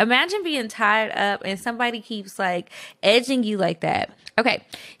squirming. Imagine being tied up and somebody keeps like edging you like that. Okay,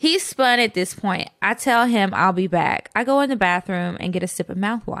 he's spun at this point. I tell him I'll be back. I go in the bathroom and get a sip of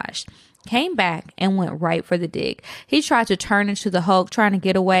mouthwash. Came back and went right for the dick. He tried to turn into the Hulk, trying to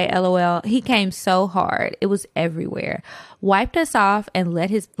get away, LOL. He came so hard. It was everywhere. Wiped us off and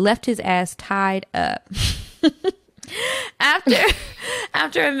left his ass tied up.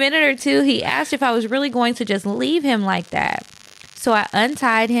 After a minute or two, he asked if I was really going to just leave him like that. So I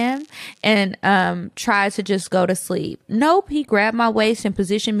untied him and tried to just go to sleep. Nope, he grabbed my waist and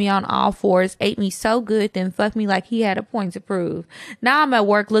positioned me on all fours, ate me so good, then fucked me like he had a point to prove. Now I'm at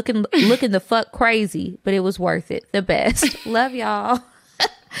work looking the fuck crazy, but it was worth it. The best. Love y'all.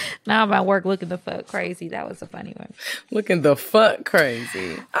 Now I'm at work looking the fuck crazy. That was a funny one. Looking the fuck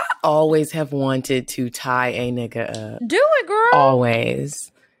crazy. I always have wanted to tie a nigga up. Do it, girl.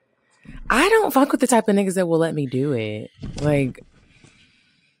 Always. I don't fuck with the type of niggas that will let me do it. Like,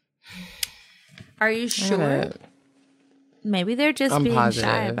 are you sure? Maybe they're just being positive.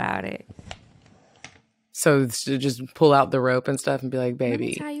 shy about it. So to just pull out the rope and stuff and be like, baby, let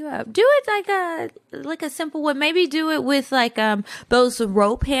me tie you up. Do it like a simple one. Maybe do it with like those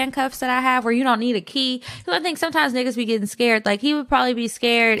rope handcuffs that I have where you don't need a key. Because I think sometimes niggas be getting scared. Like he would probably be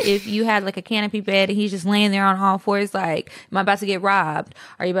scared if you had like a canopy bed and he's just laying there on all fours like, am I about to get robbed?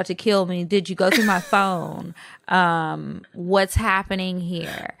 Are you about to kill me? Did you go through my phone? What's happening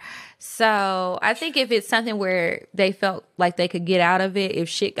here? So I think if it's something where they felt like they could get out of it, if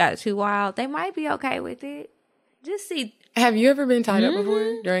shit got too wild, they might be okay with it. Just see. Have you ever been tied up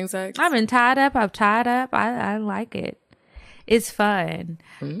before during sex? I've been tied up. I've tied up. I like it. It's fun.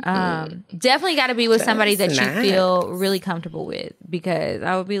 Definitely got to be with somebody that you feel really comfortable with, because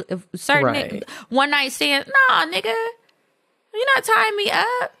I would be if certain nigga, one night stand. Nah, nigga, you're not tying me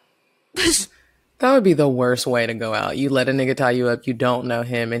up. That would be the worst way to go out. You let a nigga tie you up, you don't know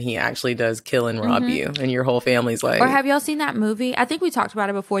him, and he actually does kill and rob you, and your whole family's like... Or have y'all seen that movie? I think we talked about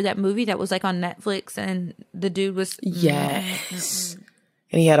it before, that movie that was like on Netflix, and the dude was... Yes.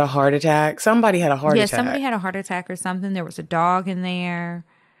 And he had a heart attack. Somebody had a heart attack. Yeah, somebody had a heart attack or something. There was a dog in there.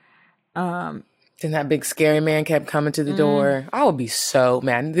 Then that big scary man kept coming to the door. I would be so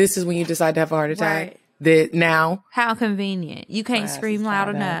mad. This is when you decide to have a heart attack? Right. Now? How convenient. You can't scream loud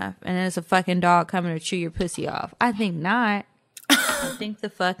enough and there's a fucking dog coming to chew your pussy off. I think not. I think the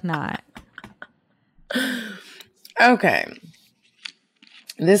fuck not. Okay.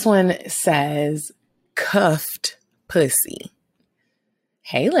 This one says cuffed pussy.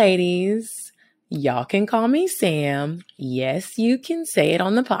 Hey ladies, y'all can call me Sam. Yes, you can say it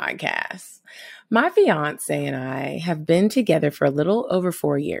on the podcast. My fiance and I have been together for a little over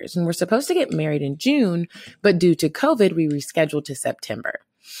 4 years, and we're supposed to get married in June, but due to COVID, we rescheduled to September.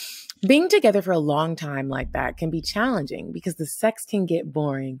 Being together for a long time like that can be challenging because the sex can get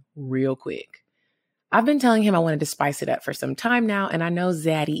boring real quick. I've been telling him I wanted to spice it up for some time now, and I know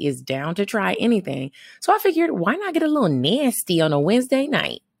Zaddy is down to try anything, so I figured why not get a little nasty on a Wednesday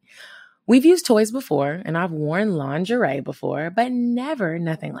night? We've used toys before, and I've worn lingerie before, but never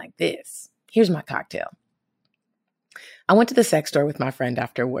nothing like this. Here's my cocktail. I went to the sex store with my friend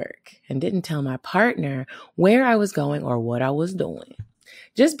after work and didn't tell my partner where I was going or what I was doing.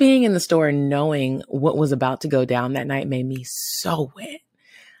 Just being in the store and knowing what was about to go down that night made me so wet.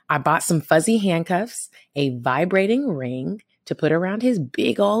 I bought some fuzzy handcuffs, a vibrating ring to put around his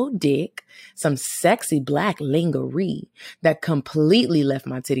big old dick, some sexy black lingerie that completely left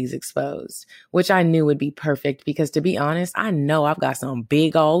my titties exposed, which I knew would be perfect because, to be honest, I know I've got some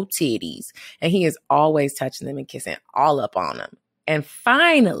big old titties, and he is always touching them and kissing all up on them. And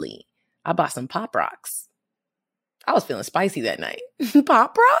finally, I bought some Pop Rocks. I was feeling spicy that night.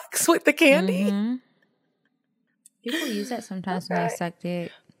 Pop Rocks with the candy? Mm-hmm. People use that sometimes when they suck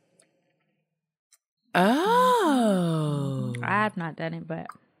dick. Oh. I've not done it, but...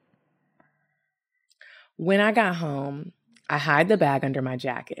 When I got home, I hid the bag under my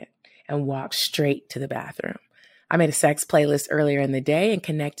jacket and walked straight to the bathroom. I made a sex playlist earlier in the day and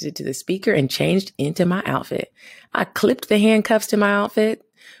connected it to the speaker and changed into my outfit. I clipped the handcuffs to my outfit,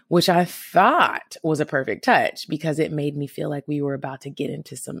 which I thought was a perfect touch because it made me feel like we were about to get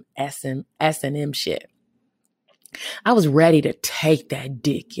into some S&M shit. I was ready to take that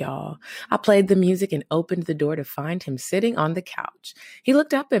dick, y'all. I played the music and opened the door to find him sitting on the couch. He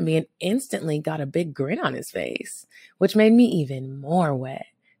looked up at me and instantly got a big grin on his face, which made me even more wet.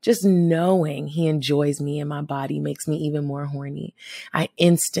 Just knowing he enjoys me and my body makes me even more horny. I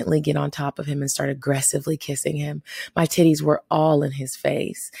instantly get on top of him and start aggressively kissing him. My titties were all in his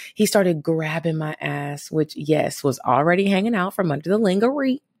face. He started grabbing my ass, which, yes, was already hanging out from under the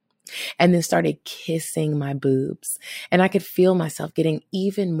lingerie, and then started kissing my boobs. And I could feel myself getting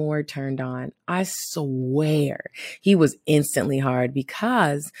even more turned on. I swear he was instantly hard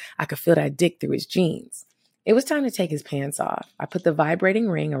because I could feel that dick through his jeans. It was time to take his pants off. I put the vibrating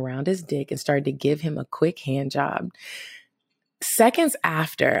ring around his dick and started to give him a quick hand job. Seconds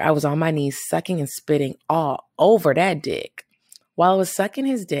after, I was on my knees sucking and spitting all over that dick. While I was sucking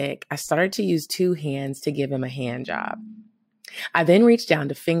his dick, I started to use 2 hands to give him a hand job. I then reached down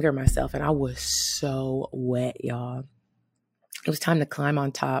to finger myself, and I was so wet, y'all. It was time to climb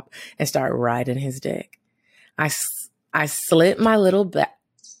on top and start riding his dick. I slipped my little black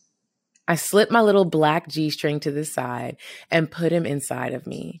G-string to the side and put him inside of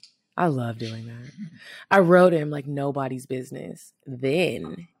me. I love doing that. I rode him like nobody's business.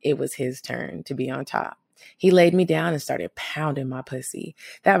 Then it was his turn to be on top. He laid me down and started pounding my pussy.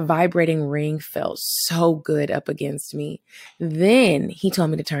 That vibrating ring felt so good up against me. Then he told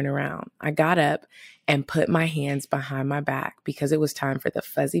me to turn around. I got up and put my hands behind my back because it was time for the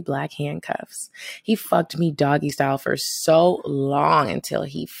fuzzy black handcuffs. He fucked me doggy style for so long until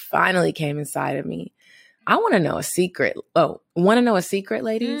he finally came inside of me. I want to know a secret. Oh, want to know a secret,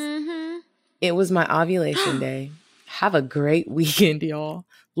 ladies? Mm-hmm. It was my ovulation day. Have a great weekend, y'all.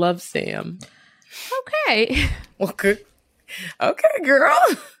 Love, Sam. Okay. Okay, girl.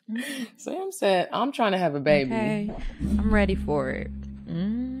 Sam said, I'm trying to have a baby. Okay. I'm ready for it.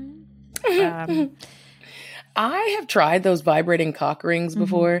 I have tried those vibrating cock rings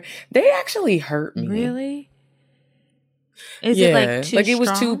before. They actually hurt me. Really? Is it like too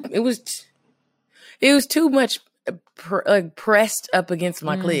strong? It was too much pressed up against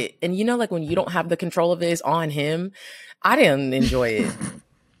my clit. And you know, like when you don't have the control of it, it's on him. I didn't enjoy it.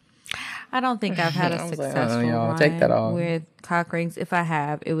 I don't think I've had a successful one take that off. with cock rings. If I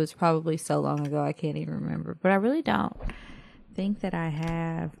have, it was probably so long ago I can't even remember. But I really don't think that I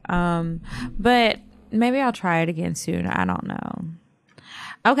have. But maybe I'll try it again soon. I don't know.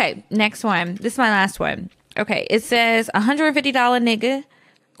 Okay, next one. This is my last one. Okay, it says $150 nigga.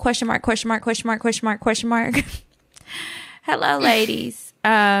 Question mark, question mark, question mark, question mark, question mark. Hello, ladies.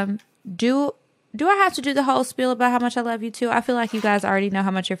 Do I have to do the whole spiel about how much I love you too? I feel like you guys already know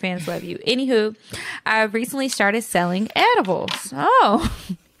how much your fans love you. Anywho, I've recently started selling edibles. Oh,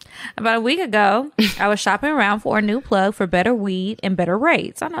 about a week ago, I was shopping around for a new plug for better weed and better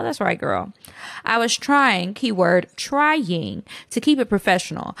rates. I know that's right, girl. I was trying, keyword, trying to keep it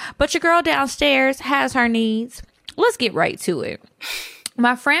professional. But your girl downstairs has her needs. Let's get right to it.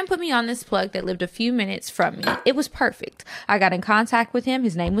 My friend put me on this plug that lived a few minutes from me. It was perfect. I got in contact with him.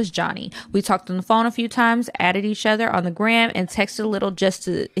 His name was Johnny. We talked on the phone a few times, added each other on the gram, and texted a little just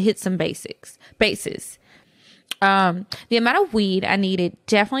to hit some bases. The amount of weed I needed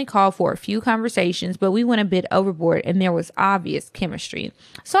definitely called for a few conversations, but we went a bit overboard and there was obvious chemistry.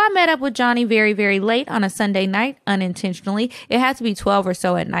 So I met up with Johnny very, very late on a Sunday night, unintentionally. It had to be 12 or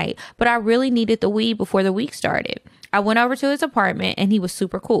so at night, but I really needed the weed before the week started. I went over to his apartment and he was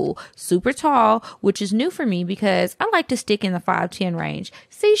super cool, super tall, which is new for me because I like to stick in the 5'10" range.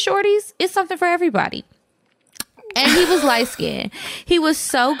 See, shorties, it's something for everybody. And he was light skinned. He was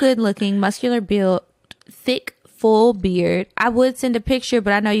so good looking, muscular build, thick, full beard. I would send a picture,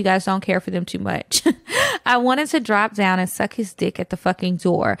 but I know you guys don't care for them too much. I wanted to drop down and suck his dick at the fucking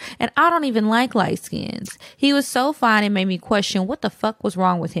door. And I don't even like light skins. He was so fine and made me question what the fuck was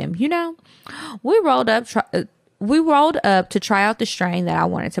wrong with him. You know, we rolled up to try out the strain that I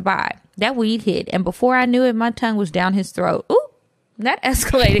wanted to buy. That weed hit, and before I knew it, my tongue was down his throat. Ooh, that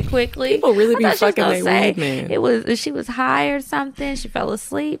escalated quickly. People really be fucking their weed, man. She was high or something. She fell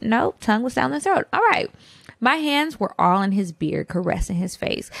asleep. Nope, tongue was down the throat. All right. My hands were all in his beard, caressing his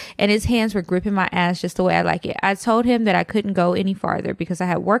face, and his hands were gripping my ass just the way I like it. I told him that I couldn't go any farther because I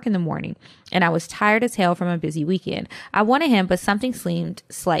had work in the morning, and I was tired as hell from a busy weekend. I wanted him, but something seemed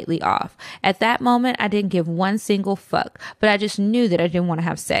slightly off. At that moment, I didn't give one single fuck, but I just knew that I didn't want to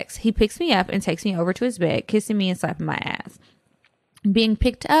have sex. He picks me up and takes me over to his bed, kissing me and slapping my ass. Being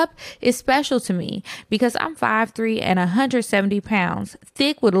picked up is special to me because I'm 5'3" and 170 pounds,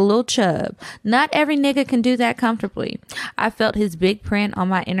 thick with a little chub. Not every nigga can do that comfortably. I felt his big print on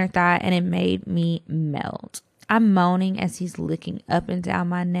my inner thigh and it made me melt. I'm moaning as he's licking up and down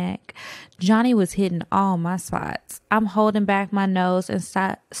my neck. Johnny was hitting all my spots. I'm holding back my nose and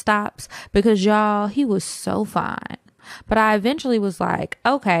stops because, y'all, he was so fine. But I eventually was like,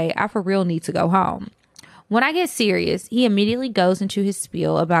 okay, I for real need to go home. When I get serious, he immediately goes into his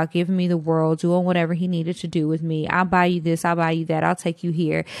spiel about giving me the world, doing whatever he needed to do with me. I'll buy you this, I'll buy you that, I'll take you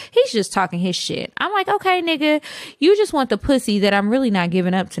here. He's just talking his shit. I'm like, okay, nigga, you just want the pussy that I'm really not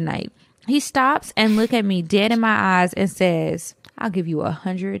giving up tonight. He stops and look at me dead in my eyes and says, I'll give you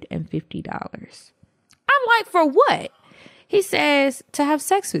 $150. I'm like, for what? He says, to have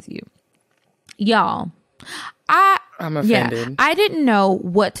sex with you. Y'all, I'm offended. Yeah, I didn't know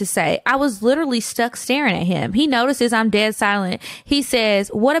what to say. I was literally stuck staring at him. He notices I'm dead silent. He says,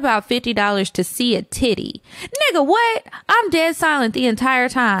 what about $50 to see a titty? Nigga, what? I'm dead silent the entire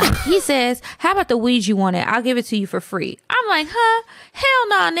time. He says, how about the weed you wanted? I'll give it to you for free. I'm like, huh? Hell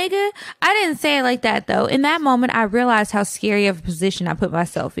no, nigga. I didn't say it like that, though. In that moment, I realized how scary of a position I put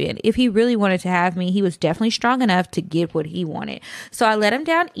myself in. If he really wanted to have me, he was definitely strong enough to get what he wanted. So I let him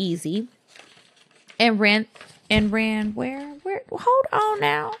down easy and ran where hold on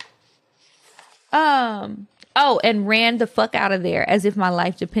now. And ran the fuck out of there as if my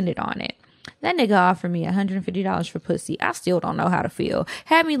life depended on it. That nigga offered me $150 for pussy. I still don't know how to feel.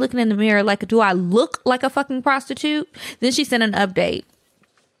 Had me looking in the mirror like, do I look like a fucking prostitute? Then she sent an update.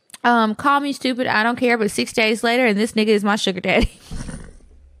 Call me stupid, I don't care, but 6 days later and this nigga is my sugar daddy.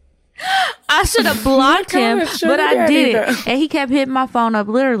 I should have blocked him, but I didn't. And he kept hitting my phone up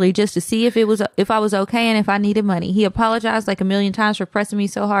literally just to see if I was okay and if I needed money. He apologized like a million times for pressing me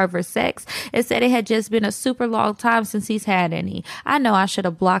so hard for sex and said it had just been a super long time since he's had any. I know I should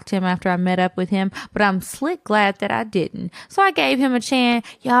have blocked him after I met up with him, but I'm slick glad that I didn't. So I gave him a chance.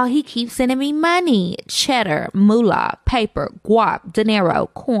 Y'all, he keeps sending me money. Cheddar, moolah, paper, guap,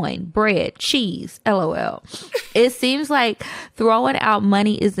 dinero, coin, bread, cheese, LOL. It seems like throwing out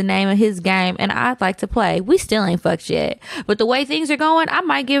money is the name of his game, and I'd like to play. We still ain't fucked yet, but the way things are going, I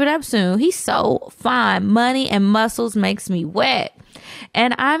might give it up soon. He's so fine. Money and muscles makes me wet.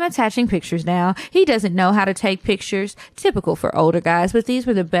 And I'm attaching pictures now. He doesn't know how to take pictures. Typical for older guys, but these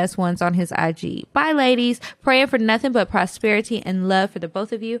were the best ones on his IG. Bye, ladies. Praying for nothing but prosperity and love for the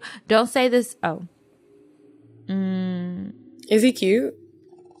both of you. Don't say this. Oh. Is he cute?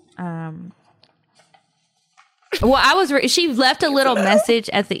 Well, she left a little message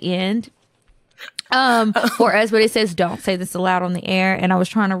at the end for us, but it says, don't say this aloud on the air. And I was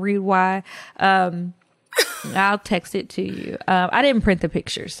trying to read why. I'll text it to you. I didn't print the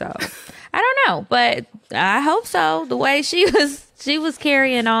picture, so I don't know, but I hope so. The way she was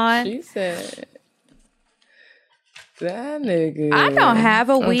carrying on. She said, that nigga. I don't have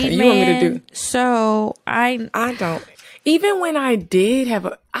a weed man. You want me to do? So I don't. Even when I did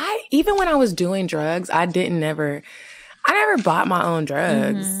have even when I was doing drugs, I never bought my own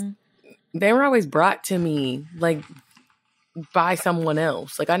drugs. Mm-hmm. They were always brought to me like by someone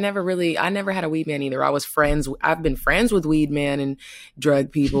else. Like I never had a weed man either. I've been friends with weed man and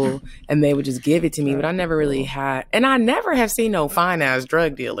drug people and they would just give it to me, but I never really had, and I never have seen no fine ass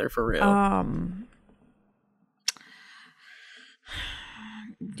drug dealer for real.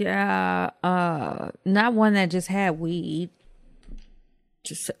 Yeah, not one that just had weed.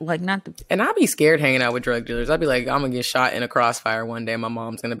 Just like not the. And I'd be scared hanging out with drug dealers. I'd be like, I'm gonna get shot in a crossfire one day. My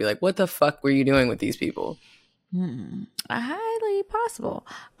mom's gonna be like, "What the fuck were you doing with these people?" Highly possible.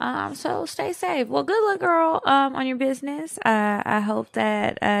 So stay safe. Well, good luck, girl. On your business. I hope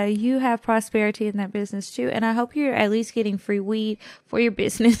that you have prosperity in that business too, and I hope you're at least getting free weed for your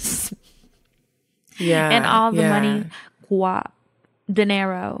business. Yeah, and all the money, guap,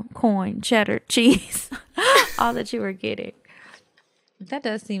 dinero, coin, cheddar, cheese, all that you were getting. That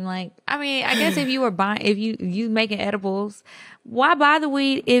does seem like, I mean, I guess if you were buying, if you making edibles, why buy the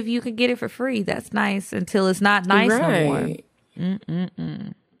weed if you could get it for free? That's nice until it's not nice no more.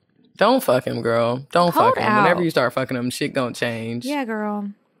 Don't fuck him, girl. Don't fuck him. Whenever you start fucking him, shit gonna change. Yeah, girl.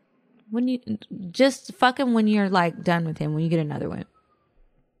 When you just fuck him when you're like done with him, when you get another one.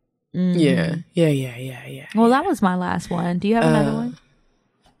 Yeah. Well, that was my last one. Do you have another one?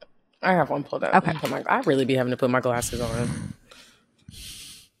 I have one pulled up. Okay. I really be having to put my glasses on.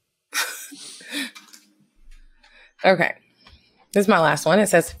 Okay. This is my last one. It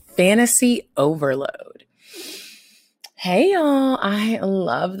says Fantasy Overload. Hey, y'all. I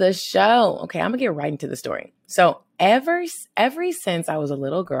love the show. Okay, I'm going to get right into the story. So ever since I was a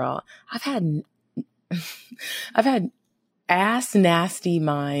little girl, I've had ass nasty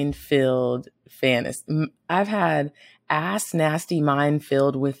mind filled fantasy. I've had ass nasty mind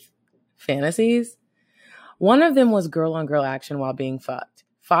filled with fantasies. One of them was girl on girl action while being fucked.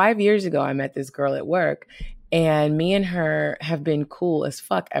 5 years ago, I met this girl at work, and me and her have been cool as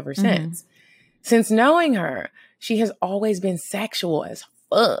fuck ever since. Since knowing her, she has always been sexual as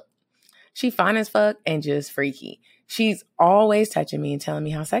fuck. She fine as fuck and just freaky. She's always touching me and telling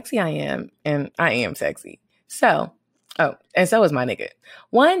me how sexy I am, and I am sexy. So is my nigga.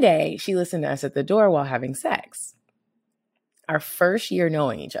 One day, she listened to us at the door while having sex. Our first year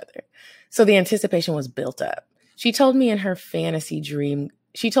knowing each other. So the anticipation was built up. She told me I'm her fantasy dream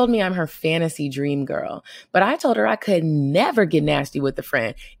girl, but I told her I could never get nasty with a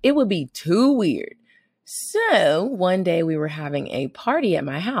friend. It would be too weird. So one day we were having a party at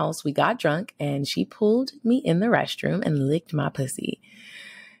my house. We got drunk and she pulled me in the restroom and licked my pussy.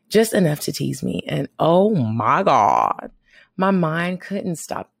 Just enough to tease me. And oh my God, my mind couldn't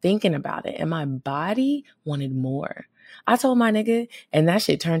stop thinking about it. And my body wanted more. I told my nigga, and that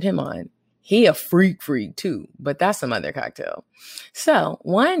shit turned him on. He a freak too, but that's some other cocktail. So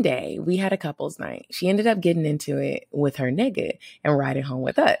one day we had a couples night. She ended up getting into it with her nigga and riding home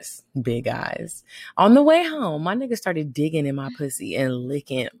with us. Big eyes. On the way home, my nigga started digging in my pussy and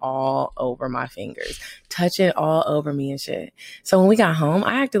licking all over my fingers, touching all over me and shit. So when we got home,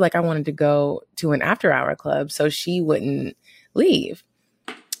 I acted like I wanted to go to an after hour club so she wouldn't leave.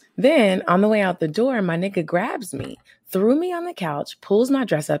 Then on the way out the door, my nigga grabs me, threw me on the couch, pulls my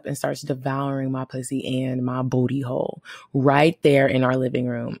dress up and starts devouring my pussy and my booty hole right there in our living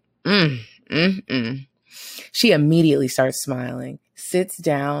room. She immediately starts smiling, sits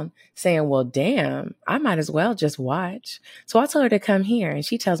down, saying, well, damn, I might as well just watch. So I told her to come here, and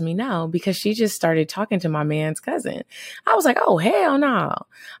she tells me no because she just started talking to my man's cousin. I was like, oh, hell no.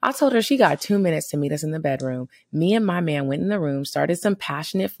 I told her she got 2 minutes to meet us in the bedroom. Me and my man went in the room, started some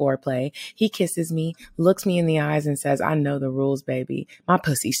passionate foreplay. He kisses me, looks me in the eyes and says, I know the rules, baby. My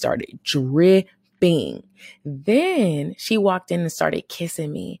pussy started dripping. Then she walked in and started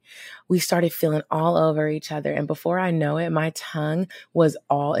kissing me. We started feeling all over each other. And before I know it, my tongue was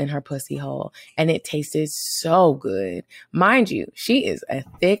all in her pussy hole and it tasted so good. Mind you, she is a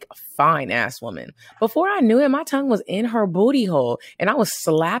thick, fine ass woman. Before I knew it, my tongue was in her booty hole and I was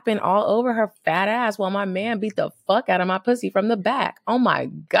slapping all over her fat ass while my man beat the fuck out of my pussy from the back. Oh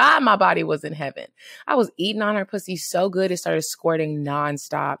my God, my body was in heaven. I was eating on her pussy so good, it started squirting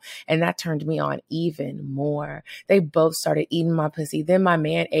nonstop. And that turned me on even more. They both started eating my pussy. Then my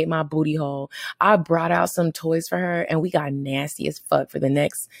man ate my booty hole. I brought out some toys for her and we got nasty as fuck for the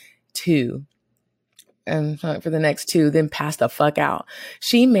next two. Then passed the fuck out.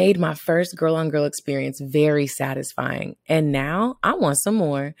 She made my first girl on girl experience very satisfying. And now I want some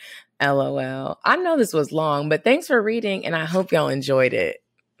more. LOL. I know this was long, but thanks for reading and I hope y'all enjoyed it.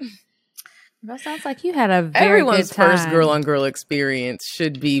 That sounds like you had a very Everyone's good time. first girl on girl experience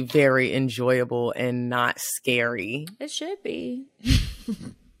should be very enjoyable and not scary. It should be.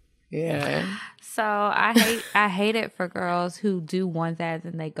 Yeah. So I hate it for girls who do want that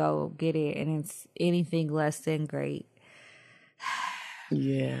and they go get it and it's anything less than great.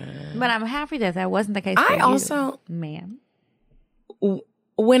 Yeah. But I'm happy that wasn't the case for you, also, ma'am.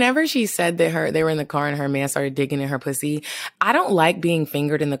 Whenever she said that they were in the car and her man started digging in her pussy, I don't like being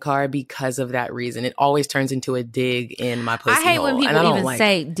fingered in the car because of that reason. It always turns into a dig in my pussy. I hate when people even like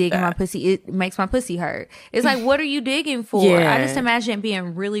say dig in my pussy. It makes my pussy hurt. It's like, what are you digging for? Yeah. I just imagine it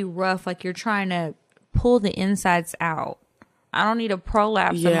being really rough, like you're trying to pull the insides out. I don't need a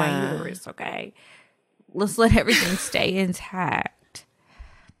prolapse in my uterus, okay? Let's let everything stay intact.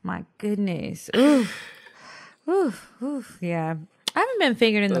 My goodness. Oof. Oof. Yeah. I haven't been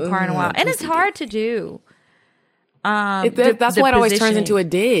fingered in the car in a while. And it's hard to do. That's why it always turns into a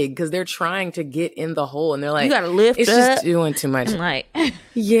dig, because they're trying to get in the hole and they're like, you gotta lift it's up. just doing too much. Like,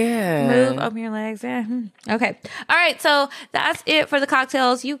 yeah. move up your legs. Yeah. Okay. All right. So that's it for the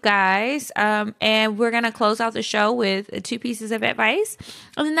cocktails, you guys. And we're going to close out the show with 2 pieces of advice.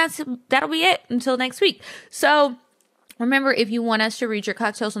 And then that'll be it until next week. So remember, if you want us to read your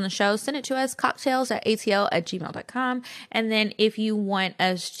cocktails on the show, send it to us, cocktails@atl@gmail.com. And then if you want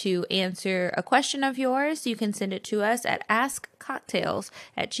us to answer a question of yours, you can send it to us at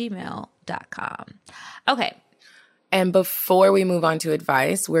askcocktails@gmail.com. Okay. And before we move on to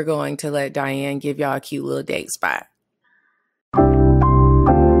advice, we're going to let Diane give y'all a cute little date spot.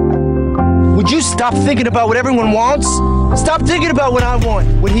 Would you stop thinking about what everyone wants? Stop thinking about what I want,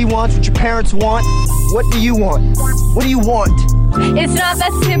 what he wants, what your parents want. What do you want? What do you want? It's not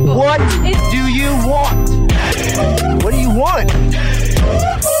that simple. What do you want? What do you want?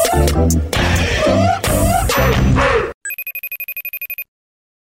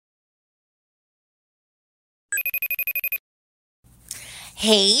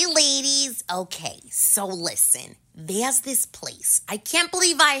 Hey, ladies. Okay, so listen. There's this place. I can't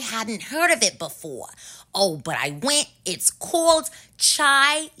believe I hadn't heard of it before. Oh, but I went. It's called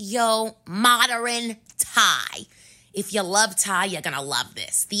Chai Yo Modern Thai. If you love Thai, you're gonna love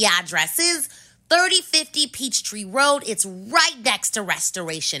this. The address is 3050 Peachtree Road. It's right next to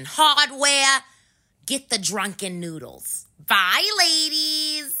Restoration Hardware. Get the drunken noodles. Bye,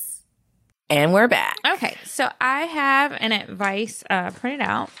 ladies. And we're back. Okay, so I have an advice printed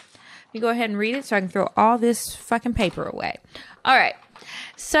out. You go ahead and read it so I can throw all this fucking paper away. All right.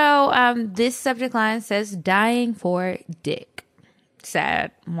 So this subject line says, dying for dick.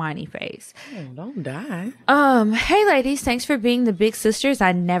 Sad, whiny face. Oh, don't die. Hey, ladies. Thanks for being the big sisters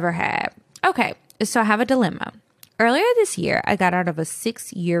I never had. Okay, so I have a dilemma. Earlier this year, I got out of a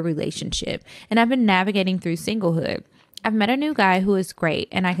 6-year relationship, and I've been navigating through singlehood. I've met a new guy who is great,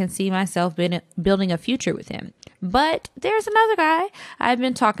 and I can see myself building a future with him. But there's another guy I've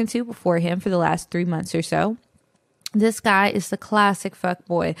been talking to before him for the last 3 months or so. This guy is the classic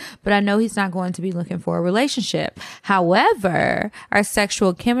fuckboy, but I know he's not going to be looking for a relationship. However, our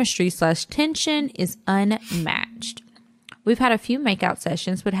sexual chemistry/tension is unmatched. We've had a few makeout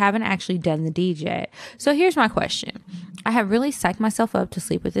sessions, but haven't actually done the deed yet. So here's my question. I have really psyched myself up to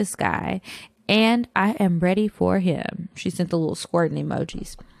sleep with this guy, and I am ready for him. She sent the little squirting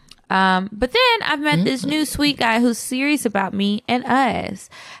emojis. But then I've met this new sweet guy who's serious about me and us.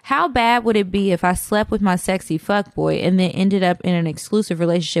 How bad would it be if I slept with my sexy fuckboy and then ended up in an exclusive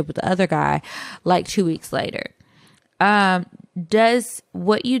relationship with the other guy like 2 weeks later? Does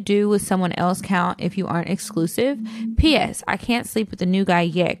what you do with someone else count if you aren't exclusive? P.S. I can't sleep with the new guy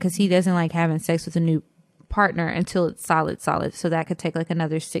yet because he doesn't like having sex with a new partner until it's solid. So that could take like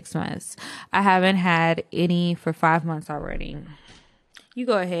another 6 months. I haven't had any for 5 months already. You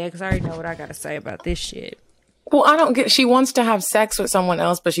go ahead, because I already know what I got to say about this shit. Well, I don't get. She wants to have sex with someone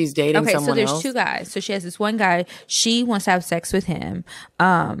else, but she's dating someone else. Okay, so there's 2 guys. So she has this one guy. She wants to have sex with him,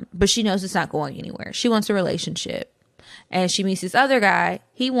 but she knows it's not going anywhere. She wants a relationship. And she meets this other guy.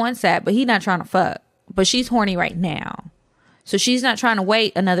 He wants that, but he's not trying to fuck. But she's horny right now. So she's not trying to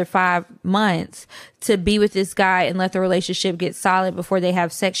wait another 5 months to be with this guy and let the relationship get solid before they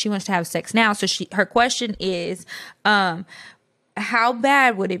have sex. She wants to have sex now. So her question is, how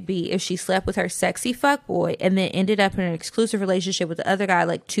bad would it be if she slept with her sexy fuckboy and then ended up in an exclusive relationship with the other guy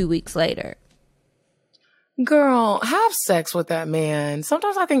like 2 weeks later? Girl, have sex with that man.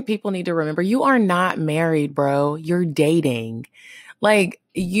 Sometimes I think people need to remember you are not married, bro. You're dating. Like,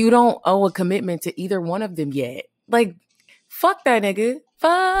 you don't owe a commitment to either one of them yet. Like, fuck that nigga.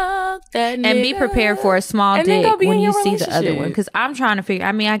 Fuck that nigga. And be prepared for a small dick when you see the other one. Because I'm trying to figure,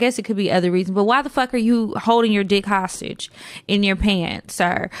 I guess it could be other reasons, but why the fuck are you holding your dick hostage in your pants,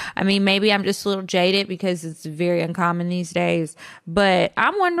 sir? Maybe I'm just a little jaded because it's very uncommon these days, but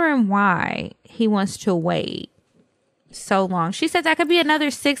I'm wondering why he wants to wait so long. She said that could be another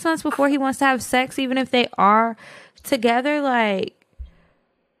 6 months before he wants to have sex, even if they are together. Like,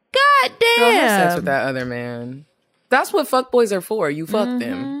 God damn. Girl, have sex with that other man. That's what fuckboys are for. You fuck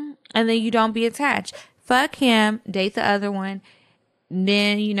them. And then you don't be attached. Fuck him, date the other one,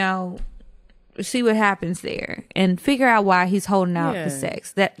 then, see what happens there. And figure out why he's holding out the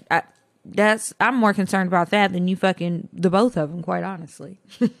sex. I'm more concerned about that than you fucking the both of them, quite honestly.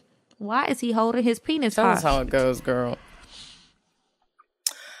 Why is he holding his penis hostage? That's how it goes, girl.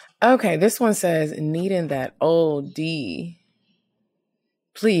 Okay, this one says, needing that old D.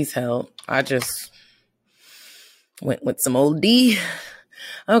 Please help. I just went with some old D.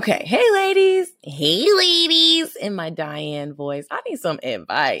 Okay. Hey, ladies. Hey, ladies. In my Diane voice, I need some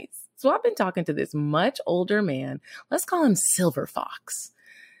advice. So I've been talking to this much older man. Let's call him Silver Fox.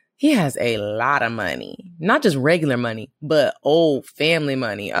 He has a lot of money. Not just regular money, but old family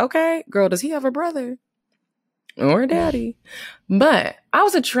money. Okay. Girl, does he have a brother? Or a daddy? But I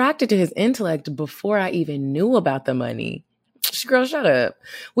was attracted to his intellect before I even knew about the money. Girl, shut up.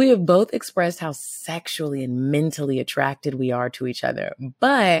 We have both expressed how sexually and mentally attracted we are to each other,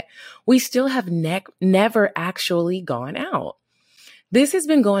 but we still have never actually gone out. This has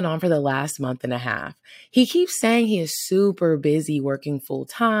been going on for the last month and a half. He keeps saying he is super busy working full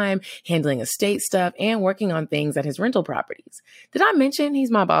time, handling estate stuff, and working on things at his rental properties. Did I mention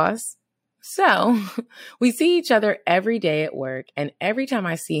he's my boss? So we see each other every day at work, and every time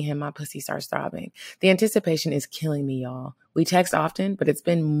I see him, my pussy starts throbbing. The anticipation is killing me, y'all. We text often, but it's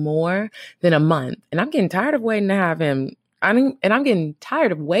been more than a month, and I'm getting tired of waiting to have him. I'm getting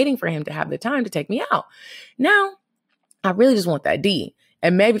tired of waiting for him to have the time to take me out. Now, I really just want that D,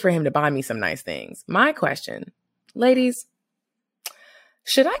 and maybe for him to buy me some nice things. My question, ladies,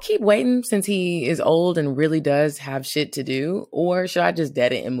 should I keep waiting since he is old and really does have shit to do? Or should I just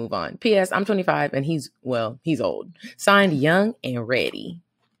dead it and move on? P.S. I'm 25 and he's old. Signed, young and ready.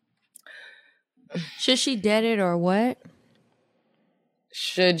 Should she dead it or what?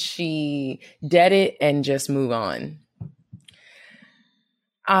 Should she dead it and just move on?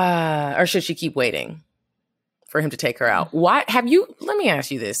 Or should she keep waiting for him to take her out? Let me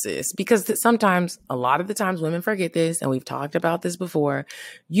ask you this, sis, because a lot of the times women forget this, and we've talked about this before.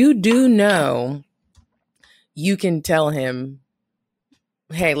 You do know you can tell him,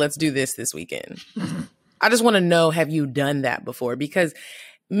 hey, let's do this weekend. I just want to know, have you done that before? Because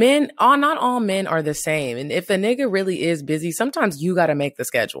not all men are the same. And if the nigga really is busy, sometimes you got to make the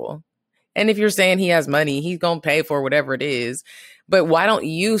schedule. And if you're saying he has money, he's going to pay for whatever it is. But why don't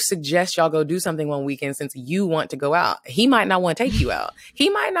you suggest y'all go do something one weekend since you want to go out? He might not want to take you out. He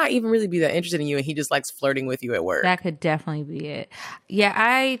might not even really be that interested in you, and he just likes flirting with you at work. That could definitely be it. Yeah,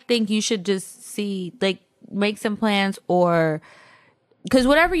 I think you should just make some plans, or because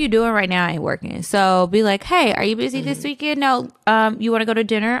whatever you're doing right now ain't working. So be like, hey, are you busy this weekend? No. You want to go to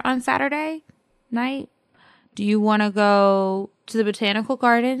dinner on Saturday night? Do you want to go to the Botanical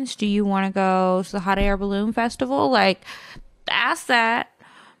Gardens? Do you want to go to the Hot Air Balloon Festival? Like, ask that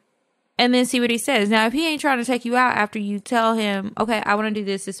and then see what he says. Now, if he ain't trying to take you out after you tell him, okay, I want to do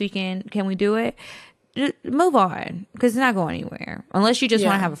this weekend, can we do it? Move on, because it's not going anywhere unless you just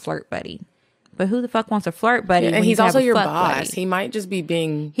want to have a flirt buddy. But who the fuck wants a flirt buddy? And he's also your boss. Buddy? He might just be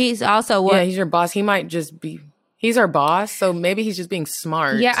being... He's also what? Yeah, he's your boss. He might just be... He's our boss, so maybe he's just being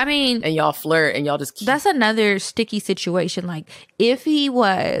smart. Yeah, I mean... And y'all flirt, and y'all just keep... That's another sticky situation. Like, if he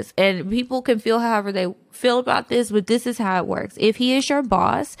was, and people can feel however they feel about this, but this is how it works. If he is your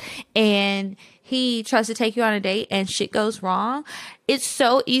boss, and he tries to take you on a date, and shit goes wrong, it's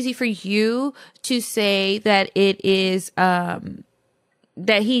so easy for you to say that it is...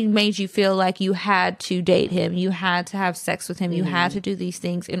 that he made you feel like you had to date him, you had to have sex with him, you had to do these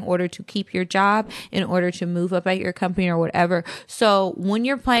things in order to keep your job, in order to move up at your company or whatever. So when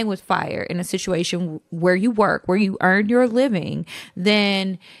you're playing with fire in a situation where you work, where you earn your living,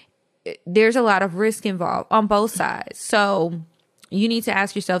 then there's a lot of risk involved on both sides. So you need to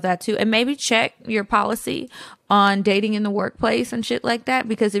ask yourself that too, and maybe check your policy on dating in the workplace and shit like that,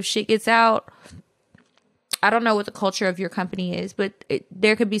 because if shit gets out, I don't know what the culture of your company is, but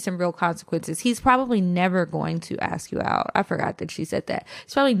there could be some real consequences. He's probably never going to ask you out. I forgot that she said that.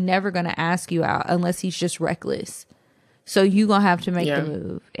 He's probably never going to ask you out unless he's just reckless. So you're going to have to make the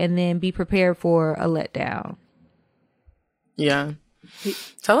move and then be prepared for a letdown. Yeah.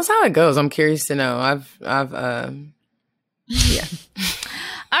 Tell us how it goes. I'm curious to know. Yeah.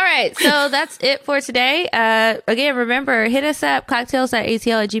 All right, so that's it for today. Again, remember, hit us up,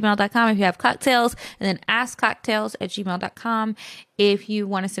 cocktails.atl@gmail.com if you have cocktails, and then askcocktails@gmail.com if you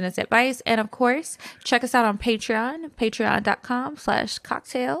want to send us advice. And of course, check us out on Patreon,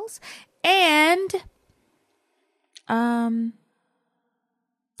 patreon.com/cocktails. And I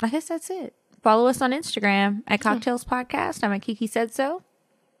guess that's it. Follow us on Instagram at Cocktails Podcast. I'm at Kiki Said So.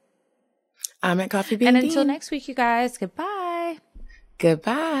 I'm at Coffee Bean. And until next week, you guys, goodbye.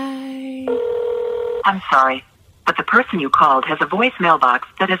 Goodbye. I'm sorry, but the person you called has a voicemail box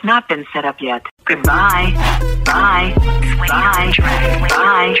that has not been set up yet. Goodbye. Bye. Bye. Bye.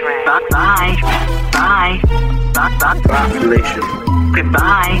 Bye. Bye. Bye. Population.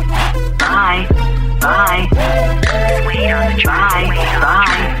 Goodbye. Bye. Bye. Wait on the track.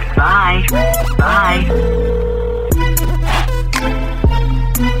 Bye. Bye. Bye.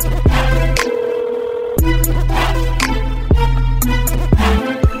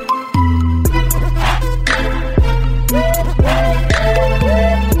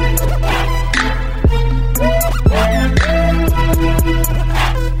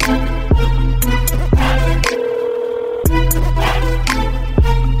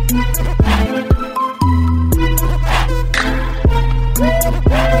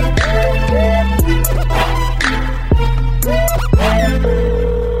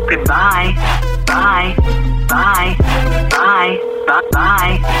 Goodbye. Bye. Bye. Bye.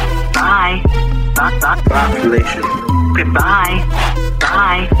 Bye. Bye. Bye. Population. Goodbye.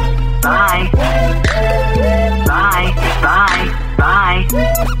 Bye. Bye. Bye. Bye. Bye.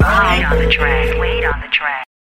 Bye. Wait on the track. Wait on the track.